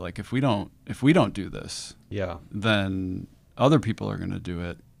kind of way, like if we don't do this, then other people are going to do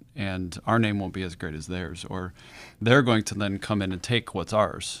it, and our name won't be as great as theirs, or they're going to then come in and take what's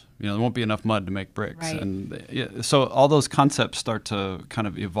ours. There won't be enough mud to make bricks. Right. And so all those concepts start to kind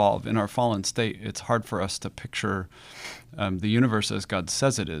of evolve. In our fallen state, it's hard for us to picture the universe as God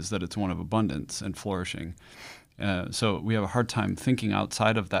says it is, that it's one of abundance and flourishing. So we have a hard time thinking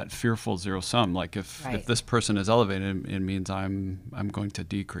outside of that fearful zero sum. Like if this person is elevated, it means I'm going to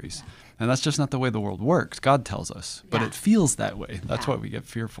decrease. And that's just not the way the world works. God tells us, but it feels that way. That's why we get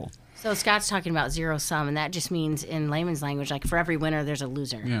fearful. So Scott's talking about zero sum, and that just means, in layman's language, like for every winner, there's a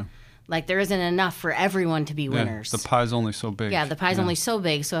loser. Yeah. Like there isn't enough for everyone to be winners. The pie's only so big. Yeah, the pie's only so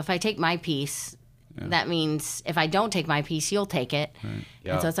big. So if I take my piece, that means if I don't take my piece, you'll take it. Right.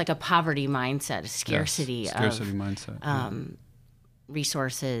 Yeah. And so it's like a poverty mindset, a scarcity mindset.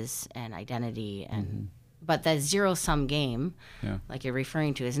 Resources and identity. And but that zero-sum game, like you're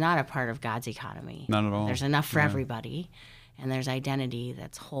referring to, is not a part of God's economy. Not at all. There's enough for everybody, and there's identity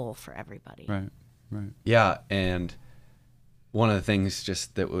that's whole for everybody. Right. Yeah, and one of the things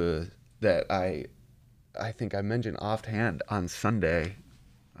just that I think I mentioned offhand on Sunday,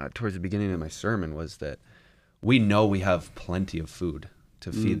 towards the beginning of my sermon, was that we know we have plenty of food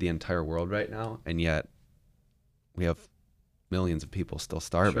to feed the entire world right now, and yet we have millions of people still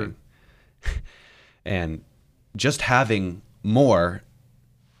starving. Sure. And just having more,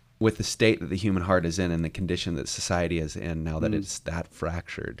 with the state that the human heart is in and the condition that society is in now, that it's that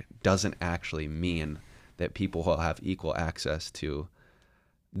fractured, doesn't actually mean that people will have equal access to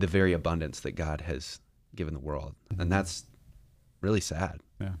the very abundance that God has given the world. And that's really sad.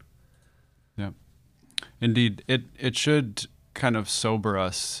 Yeah. Indeed, it should kind of sober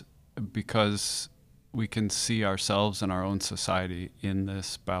us, because we can see ourselves and our own society in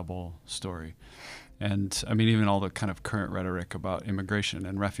this Babel story. And I mean, even all the kind of current rhetoric about immigration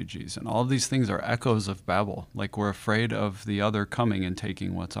and refugees and all of these things are echoes of Babel. Like, we're afraid of the other coming and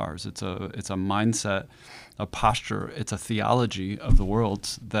taking what's ours. It's a mindset, a posture, it's a theology of the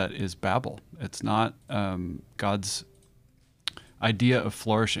world that is Babel. It's not God's idea of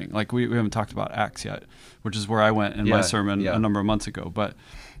flourishing. Like, we haven't talked about Acts yet, which is where I went in my sermon a number of months ago. But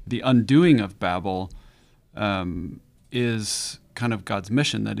the undoing of Babel is kind of God's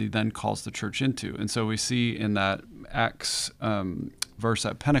mission that he then calls the church into. And so we see in that Acts verse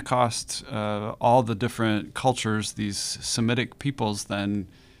at Pentecost, all the different cultures, these Semitic peoples then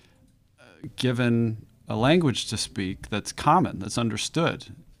given a language to speak that's common, that's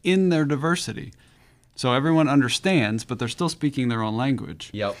understood in their diversity. So everyone understands, but they're still speaking their own language.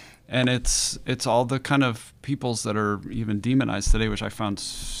 Yep. And it's all the kind of peoples that are even demonized today, which I found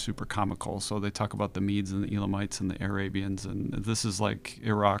super comical. So they talk about the Medes and the Elamites and the Arabians, and this is like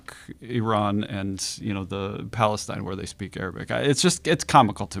Iraq, Iran, and the Palestine where they speak Arabic. It's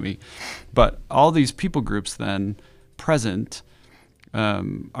comical to me. But all these people groups then present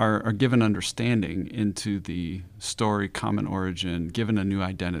are given understanding into the story, common origin, given a new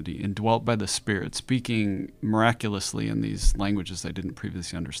identity, indwelt by the Spirit, speaking miraculously in these languages they didn't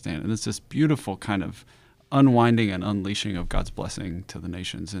previously understand. And it's this beautiful kind of unwinding and unleashing of God's blessing to the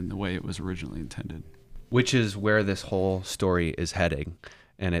nations in the way it was originally intended. Which is where this whole story is heading.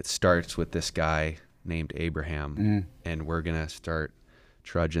 And it starts with this guy named Abraham. And we're going to start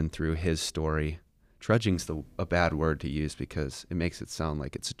trudging through his story. Trudging's a bad word to use because it makes it sound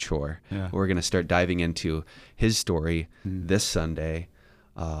like it's a chore. Yeah. We're going to start diving into his story this Sunday.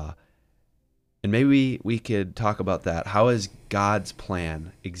 And maybe we could talk about that. How is God's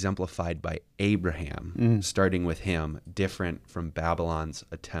plan exemplified by Abraham, starting with him, different from Babylon's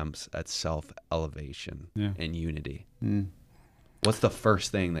attempts at self-elevation and unity? What's the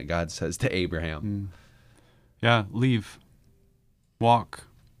first thing that God says to Abraham? Yeah, leave, walk.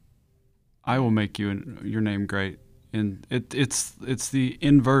 I will make your name great. And it's the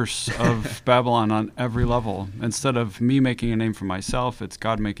inverse of Babylon on every level. Instead of me making a name for myself, it's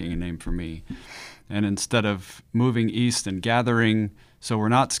God making a name for me. And instead of moving east and gathering so we're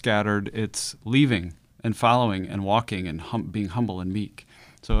not scattered, it's leaving and following and walking and being humble and meek.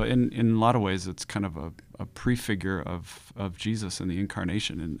 So in a lot of ways, it's kind of a prefigure of Jesus and the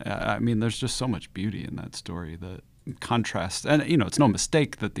incarnation. And I mean, there's just so much beauty in that story that contrast, and it's no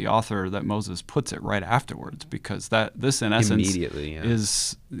mistake that the author, that Moses, puts it right afterwards, because this in essence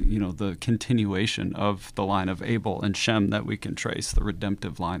is the continuation of the line of Abel and Shem that we can trace, the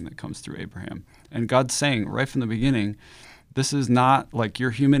redemptive line that comes through Abraham. And God's saying right from the beginning, this is not like your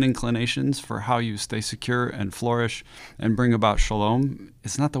human inclinations for how you stay secure and flourish and bring about shalom.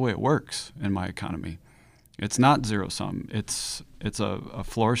 It's not the way it works in my economy. It's not zero sum. It's a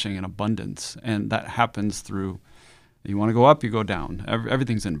flourishing and abundance, and that happens through. You want to go up, you go down.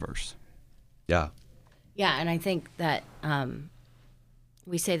 Everything's inverse. Yeah. Yeah, and I think that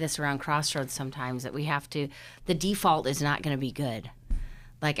we say this around Crossroads sometimes, that we have to, the default is not going to be good.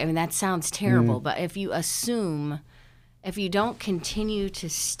 Like, I mean, that sounds terrible, but if you assume, if you don't continue to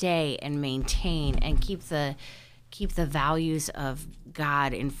stay and maintain and keep the values of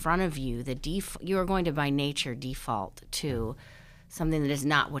God in front of you, you are going to by nature default to something that is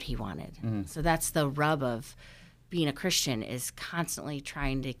not what he wanted. So that's the rub of being a Christian, is constantly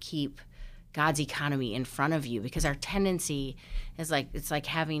trying to keep God's economy in front of you, because our tendency is it's like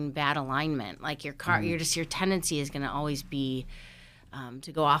having bad alignment. Like your car, your tendency is going to always be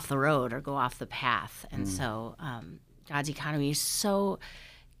to go off the road or go off the path. And so God's economy is so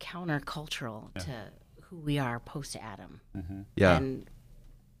countercultural to who we are post Adam. Yeah. And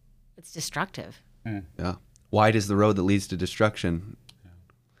it's destructive. Yeah. Wide is the road that leads to destruction.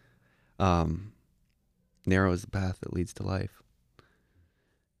 Narrow is the path that leads to life.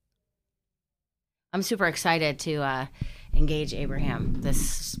 I'm super excited to engage Abraham, this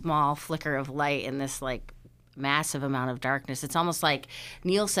small flicker of light in this massive amount of darkness. It's almost like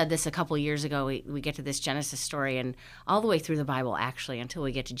Neil said this a couple years ago. We get to this Genesis story, and all the way through the Bible, actually, until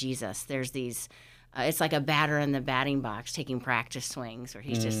we get to Jesus, there's these, it's like a batter in the batting box taking practice swings, where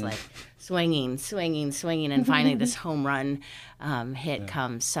he's just swinging, and finally this home run hit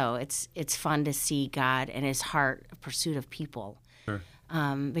comes. So it's fun to see God and his heart of pursuit of people. Sure.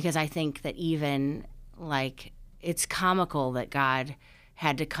 Because I think that even it's comical that God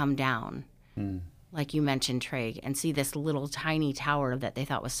had to come down, like you mentioned, Tryg, and see this little tiny tower that they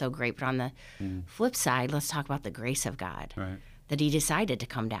thought was so great. But on the flip side, let's talk about the grace of God. Right. That he decided to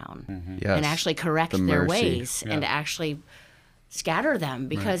come down and actually correct their ways and actually scatter them,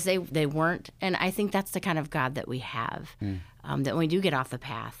 because they weren't. And I think that's the kind of God that we have, that when we do get off the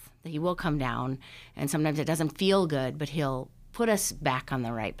path, that he will come down, and sometimes it doesn't feel good, but he'll put us back on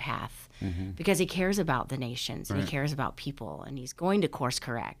the right path because he cares about the nations and he cares about people, and he's going to course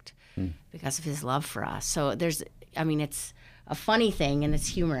correct because of his love for us. So it's a funny thing and it's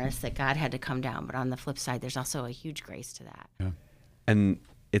humorous that God had to come down, but on the flip side, there's also a huge grace to that. Yeah. And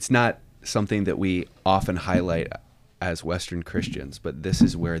it's not something that we often highlight as Western Christians, but this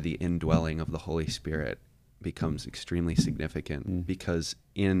is where the indwelling of the Holy Spirit becomes extremely significant, because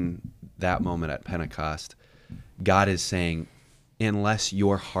in that moment at Pentecost, God is saying, unless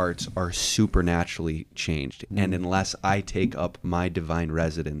your hearts are supernaturally changed and unless I take up my divine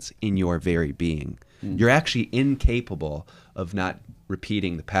residence in your very being, you're actually incapable of not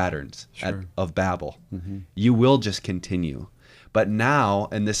repeating the patterns of Babel. You will just continue. But now,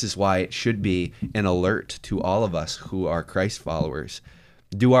 and this is why it should be an alert to all of us who are Christ followers,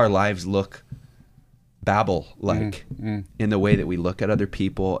 do our lives look Babel-like in the way that we look at other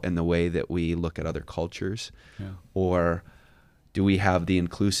people and the way that we look at other cultures? Or do we have the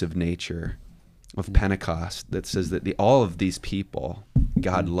inclusive nature of Pentecost that says that all of these people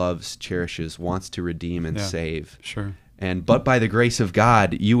God loves, cherishes, wants to redeem and save? But by the grace of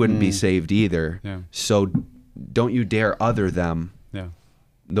God, you wouldn't be saved either. So don't you dare other them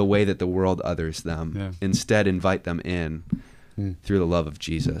the way that the world others them. Instead, invite them in through the love of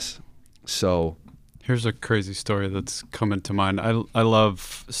Jesus. So here's a crazy story that's coming to mind. I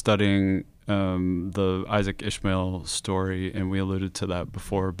love studying the Isaac Ishmael story, and we alluded to that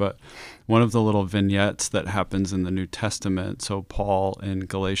before, but one of the little vignettes that happens in the New Testament, so Paul in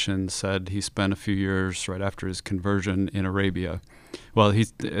Galatians said he spent a few years right after his conversion in Arabia. Well,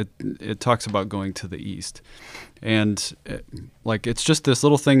 it talks about going to the east, and it's just this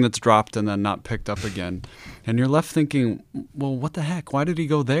little thing that's dropped and then not picked up again, and you're left thinking, well, what the heck? Why did he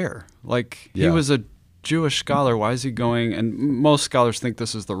go there? He was a Jewish scholar. Why is he going? And most scholars think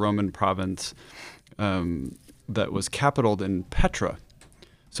this is the Roman province that was capitaled in Petra.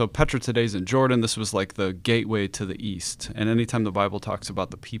 So Petra today is in Jordan. This was like the gateway to the east. And anytime the Bible talks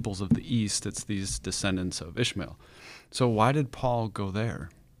about the peoples of the east, it's these descendants of Ishmael. So why did Paul go there?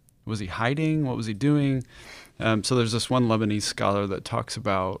 Was he hiding? What was he doing? So there's this one Lebanese scholar that talks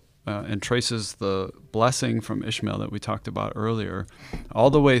about and traces the blessing from Ishmael that we talked about earlier, all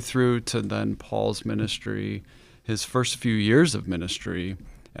the way through to then Paul's ministry, his first few years of ministry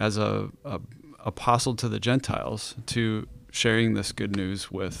as a apostle to the Gentiles, to sharing this good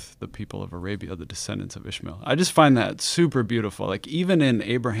news with the people of Arabia, the descendants of Ishmael. I just find that super beautiful. Even in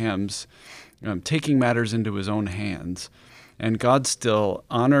Abraham's taking matters into his own hands, and God still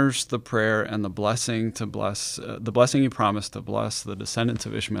honors the prayer and the blessing to bless, the blessing he promised to bless the descendants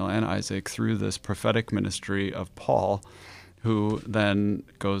of Ishmael and Isaac through this prophetic ministry of Paul, who then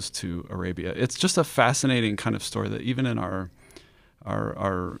goes to Arabia. It's just a fascinating kind of story that even in our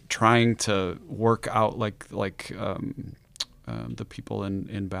trying to work out the people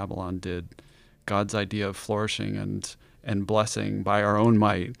in Babylon did, God's idea of flourishing and blessing by our own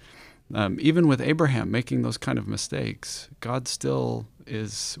might. Even with Abraham making those kind of mistakes, God still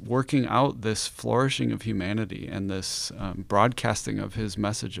is working out this flourishing of humanity and this broadcasting of his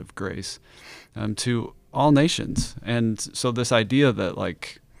message of grace to all nations. And so this idea that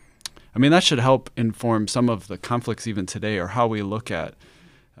that should help inform some of the conflicts even today, or how we look at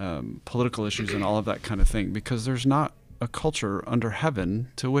political issues and all of that kind of thing, because there's not a culture under heaven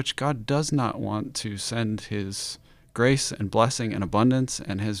to which God does not want to send his grace and blessing and abundance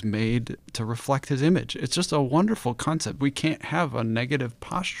and has made to reflect his image. It's just a wonderful concept. We can't have a negative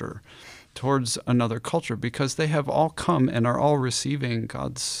posture towards another culture because they have all come and are all receiving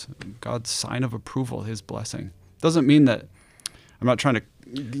God's sign of approval, his blessing. Doesn't mean that I'm not trying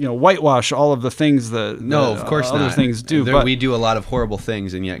to whitewash all of the things that of course other not. Things do. But we do a lot of horrible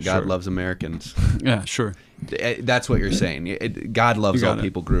things, and yet God loves Americans. Yeah, sure. That's what you're saying. God loves all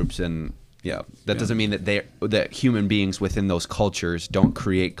people groups, and that doesn't mean that human beings within those cultures don't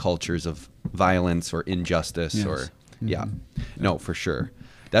create cultures of violence or injustice No, for sure.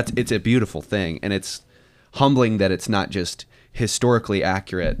 It's a beautiful thing, and it's humbling that it's not just historically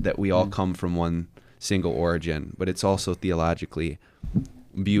accurate that we all come from one single origin, but it's also theologically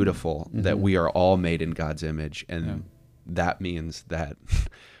beautiful that we are all made in God's image, and that means that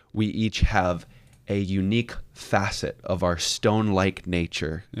we each have a unique facet of our stone-like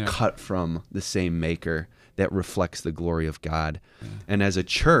nature cut from the same maker that reflects the glory of God. And as a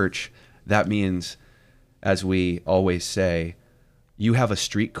church, that means, as we always say, you have a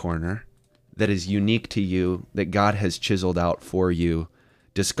street corner that is unique to you, that God has chiseled out for you.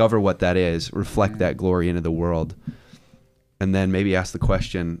 Discover what that is, reflect that glory into the world, and then maybe ask the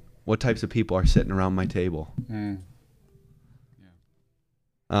question, what types of people are sitting around my table?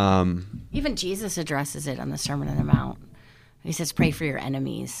 Even Jesus addresses it on the Sermon on the Mount. He says, pray for your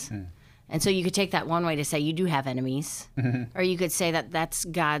enemies. And so you could take that one way to say you do have enemies, or you could say that that's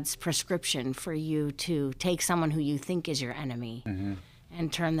God's prescription for you to take someone who you think is your enemy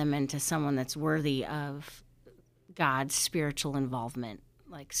and turn them into someone that's worthy of God's spiritual involvement.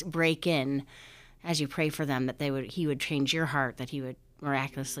 Like break in as you pray for them, that He would change your heart, that He would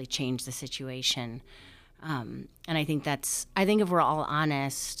miraculously change the situation. And I think if we're all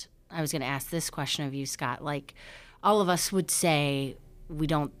honest, I was going to ask this question of you, Scott, like all of us would say we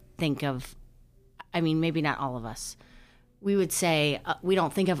don't think of, maybe not all of us, we would say we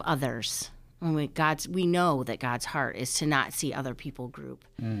don't think of others. When we know that God's heart is to not see other people group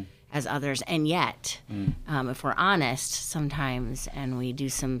as others. And yet, if we're honest sometimes and we do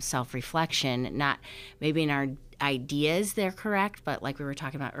some self-reflection, not maybe in our ideas they're correct, but like we were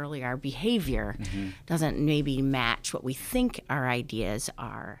talking about earlier, our behavior doesn't maybe match what we think our ideas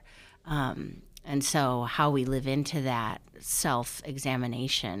are. And so how we live into that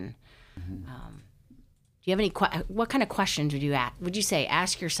self-examination. Do you have any, what kind of questions would you say,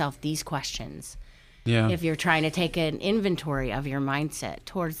 ask yourself these questions? Yeah. If you're trying to take an inventory of your mindset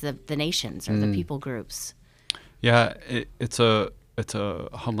towards the nations or the people groups. Yeah, it's a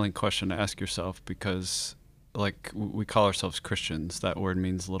humbling question to ask yourself, because like we call ourselves Christians. That word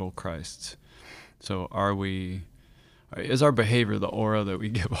means little Christs. So is our behavior, the aura that we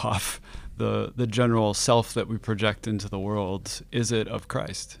give off, the general self that we project into the world, is it of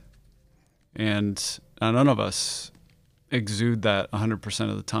Christ? And none of us exude that 100%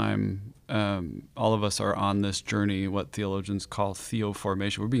 of the time. All of us are on this journey, what theologians call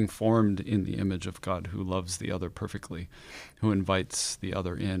theoformation. We're being formed in the image of God, who loves the other perfectly, who invites the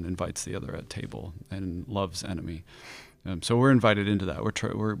other in, invites the other at table, and loves enemy. So we're invited into that.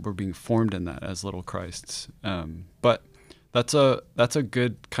 We're being formed in that as little Christs. But that's a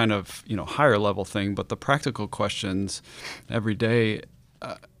good kind of higher level thing. But the practical questions every day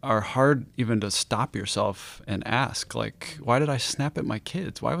are hard even to stop yourself and ask, like, why did I snap at my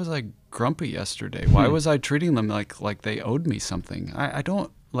kids? Why was I grumpy yesterday? Why was I treating them like they owed me something? I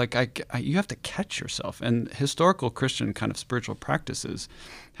don't, you have to catch yourself. And historical Christian kind of spiritual practices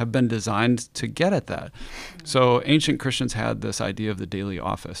have been designed to get at that. So ancient Christians had this idea of the daily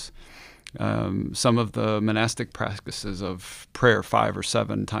office. Some of the monastic practices of prayer 5 or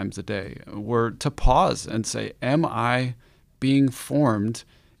 7 times a day were to pause and say, am I being formed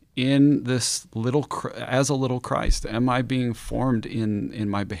in this as a little Christ? Am I being formed in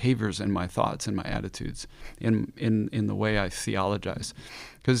my behaviors and my thoughts and my attitudes, in the way I theologize?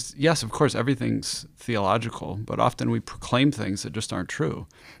 Because yes, of course, everything's theological, but often we proclaim things that just aren't true.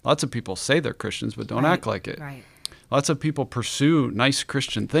 Lots of people say they're Christians, but don't act like it. Right. Lots of people pursue nice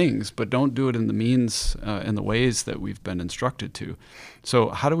Christian things, but don't do it in the means and the ways that we've been instructed to. So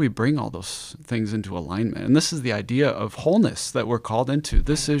how do we bring all those things into alignment? And this is the idea of wholeness that we're called into.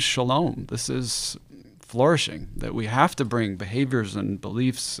 This is shalom. This is flourishing, that we have to bring behaviors and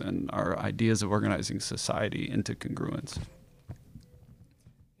beliefs and our ideas of organizing society into congruence.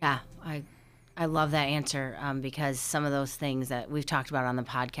 Yeah, I love that answer, because some of those things that we've talked about on the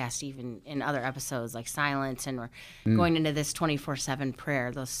podcast, even in other episodes, like silence, and we're going into this 24/7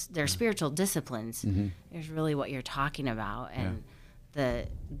 prayer, they're spiritual disciplines. Is really what you're talking about, and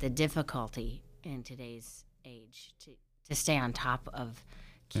the difficulty in today's age to stay on top of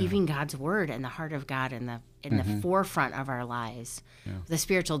keeping God's word and the heart of God in the forefront of our lives. The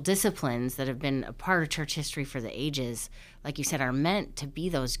spiritual disciplines that have been a part of church history for the ages, like you said, are meant to be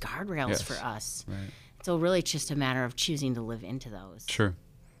those guardrails for us. Right. So really it's just a matter of choosing to live into those. Sure.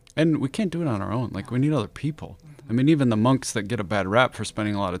 And we can't do it on our own. Like, we need other people. I mean, even the monks that get a bad rap for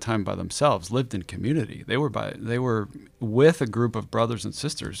spending a lot of time by themselves lived in community. They were with a group of brothers and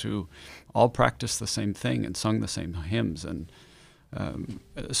sisters who all practiced the same thing and sung the same hymns. And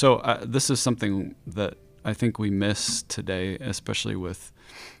so this is something that I think we miss today, especially with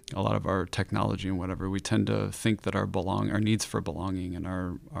a lot of our technology and whatever. We tend to think that our needs for belonging and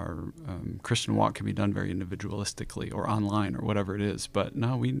our Christian walk can be done very individualistically or online or whatever it is. But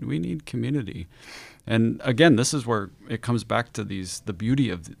no, we need community. And again, this is where it comes back to the beauty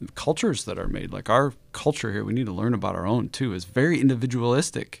of the cultures that are made. Like our culture here, we need to learn about our own too, is very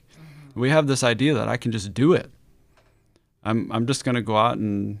individualistic. We have this idea that I can just do it. I'm just going to go out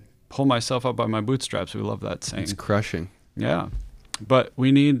and pull myself up by my bootstraps. We love that saying. It's crushing. Yeah. But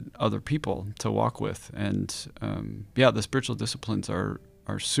we need other people to walk with. And the spiritual disciplines are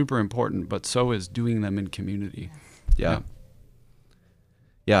super important, but so is doing them in community. Yeah.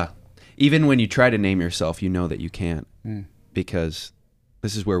 Even when you try to name yourself, you know that you can't, because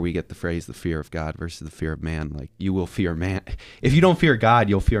this is where we get the phrase, the fear of God versus the fear of man. Like, you will fear man. If you don't fear God,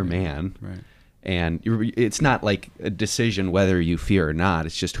 you'll fear man. Right. And it's not like a decision whether you fear or not.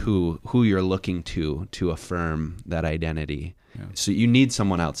 It's just who you're looking to affirm that identity. Yeah. So you need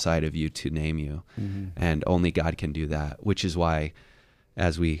someone outside of you to name you. Mm-hmm. And only God can do that, which is why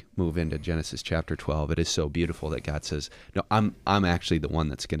as we move into Genesis chapter 12, it is so beautiful that God says, no, I'm actually the one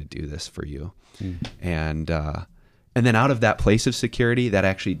that's going to do this for you. Mm. And then out of that place of security, that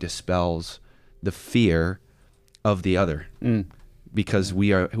actually dispels the fear of the other. Mm. Because we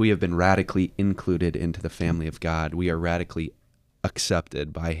have been radically included into the family of God. We are radically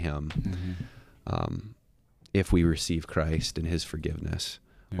accepted by him if we receive Christ and his forgiveness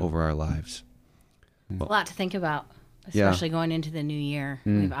over our lives. A lot to think about, especially going into the new year.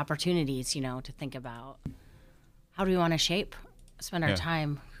 We have opportunities, to think about how do we want to spend our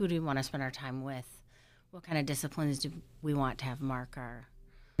time? Who do we want to spend our time with? What kind of disciplines do we want to have mark our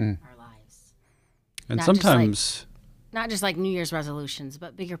lives? And sometimes... not just like New Year's resolutions,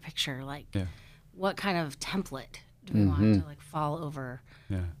 but bigger picture, what kind of template do we want to fall over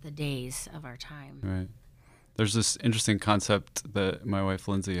the days of our time? Right. There's this interesting concept that my wife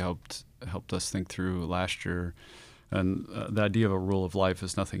Lindsay helped us think through last year, and the idea of a rule of life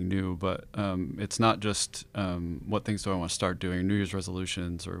is nothing new, but it's not just what things do I want to start doing, New Year's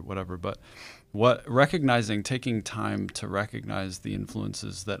resolutions or whatever, but taking time to recognize the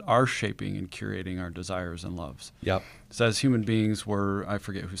influences that are shaping and curating our desires and loves. Yep. So as human beings, I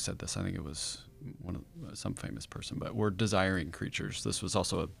forget who said this. I think it was some famous person, but we're desiring creatures. This was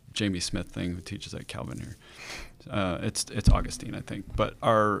also a Jamie Smith thing who teaches at Calvin here. It's Augustine, I think. But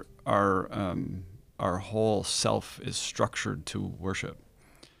our whole self is structured to worship,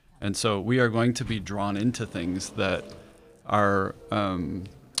 and so we are going to be drawn into things that are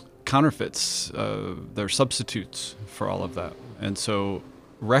counterfeits. They're substitutes for all of that. And so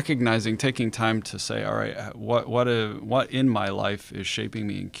taking time to say, all right, what in my life is shaping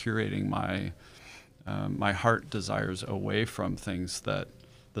me and curating my heart desires away from things that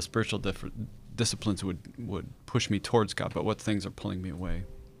the spiritual disciplines would push me towards God, but what things are pulling me away.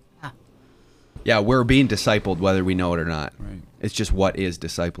 Yeah, we're being discipled whether we know it or not. Right. It's just what is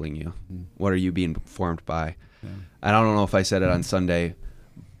discipling you. What are you being formed by? Yeah. And I don't know if I said it on Sunday,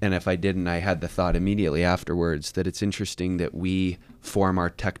 and if I didn't, I had the thought immediately afterwards that it's interesting that we form our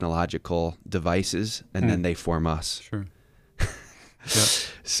technological devices and then they form us. Sure.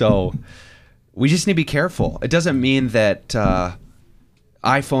 So we just need to be careful. It doesn't mean that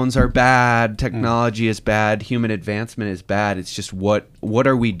iPhones are bad, technology is bad, human advancement is bad. It's just what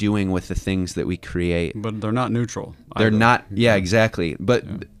are we doing with the things that we create? But they're not neutral. They're either. Not. Yeah, exactly. But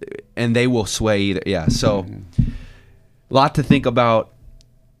and they will sway either. Yeah. So a lot to think about.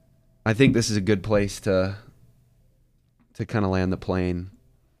 I think this is a good place to kind of land the plane.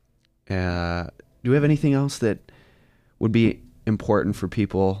 Do we have anything else that would be important for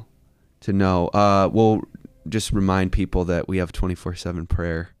people to know? We'll just remind people that we have 24/7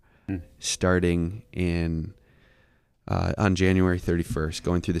 prayer starting on January 31st,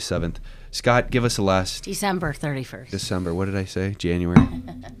 going through the 7th. Scott, give us a last... December 31st. December. What did I say? January.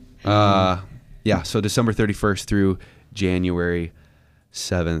 So December 31st through January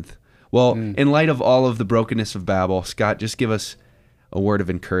 7th. Well, in light of all of the brokenness of Babel, Scott, just give us a word of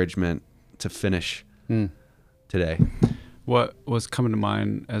encouragement to finish today. What was coming to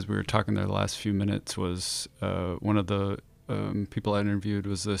mind as we were talking there the last few minutes was one of the people I interviewed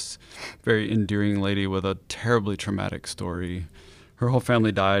was this very endearing lady with a terribly traumatic story. Her whole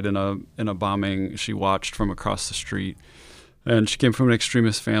family died in a bombing she watched from across the street. And she came from an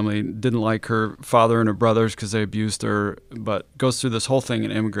extremist family, didn't like her father and her brothers because they abused her, but goes through this whole thing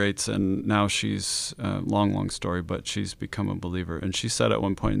and immigrates, and now she's, long story, but she's become a believer. And she said at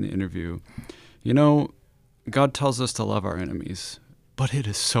one point in the interview, God tells us to love our enemies, but it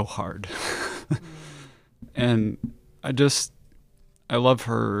is so hard. And I love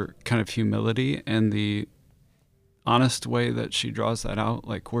her kind of humility and the honest way that she draws that out.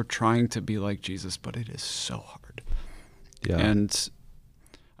 Like, we're trying to be like Jesus, but it is so hard. Yeah. And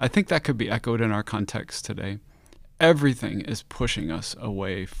I think that could be echoed in our context today. Everything is pushing us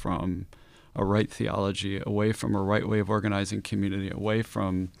away from a right theology, away from a right way of organizing community, away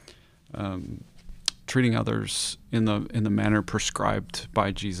from treating others in the manner prescribed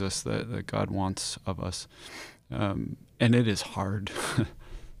by Jesus that God wants of us. And it is hard.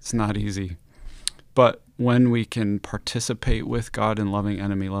 It's not easy. But when we can participate with God in loving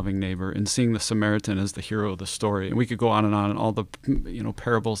enemy, loving neighbor, and seeing the Samaritan as the hero of the story, and we could go on and all the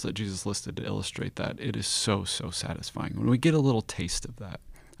parables that Jesus listed to illustrate that, it is so, so satisfying. When we get a little taste of that,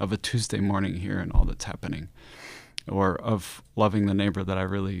 of a Tuesday morning here and all that's happening, or of loving the neighbor that I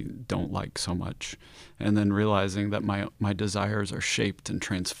really don't like so much, and then realizing that my desires are shaped and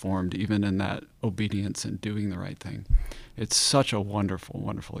transformed even in that obedience and doing the right thing. It's such a wonderful,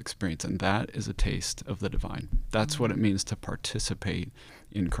 wonderful experience, and that is a taste of the divine. That's what it means to participate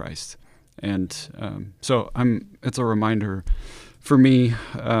in Christ. And so it's a reminder for me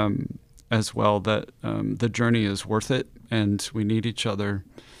as well that the journey is worth it, and we need each other.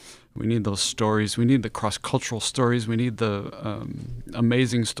 We need those stories. We need the cross-cultural stories. We need the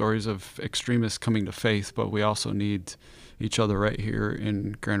amazing stories of extremists coming to faith, but we also need each other right here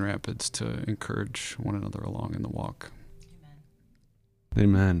in Grand Rapids to encourage one another along in the walk.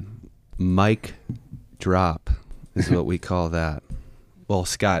 Amen. Mic drop is what we call that. Well,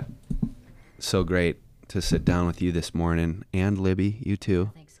 Scott, so great to sit down with you this morning, and Libby, you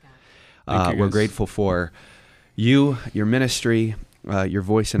too. Thanks, Scott. Thank you, We're guys. grateful for you, your ministry, your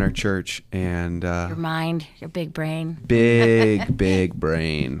voice in our church, and Your mind, your big brain. big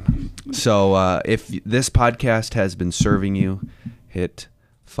brain. So if this podcast has been serving you, hit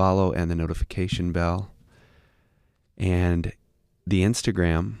follow and the notification bell. And the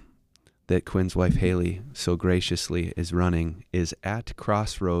Instagram that Quinn's wife Haley so graciously is running is at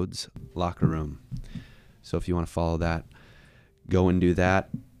Crossroads Locker Room. So if you want to follow that, go and do that.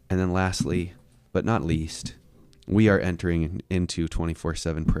 And then lastly, but not least, we are entering into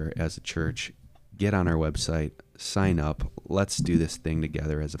 24/7 prayer as a church. Get on our website, sign up. Let's do this thing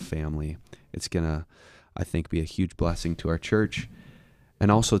together as a family. It's going to, I think, be a huge blessing to our church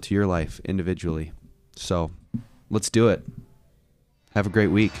and also to your life individually. So let's do it. Have a great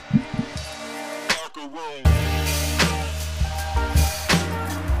week.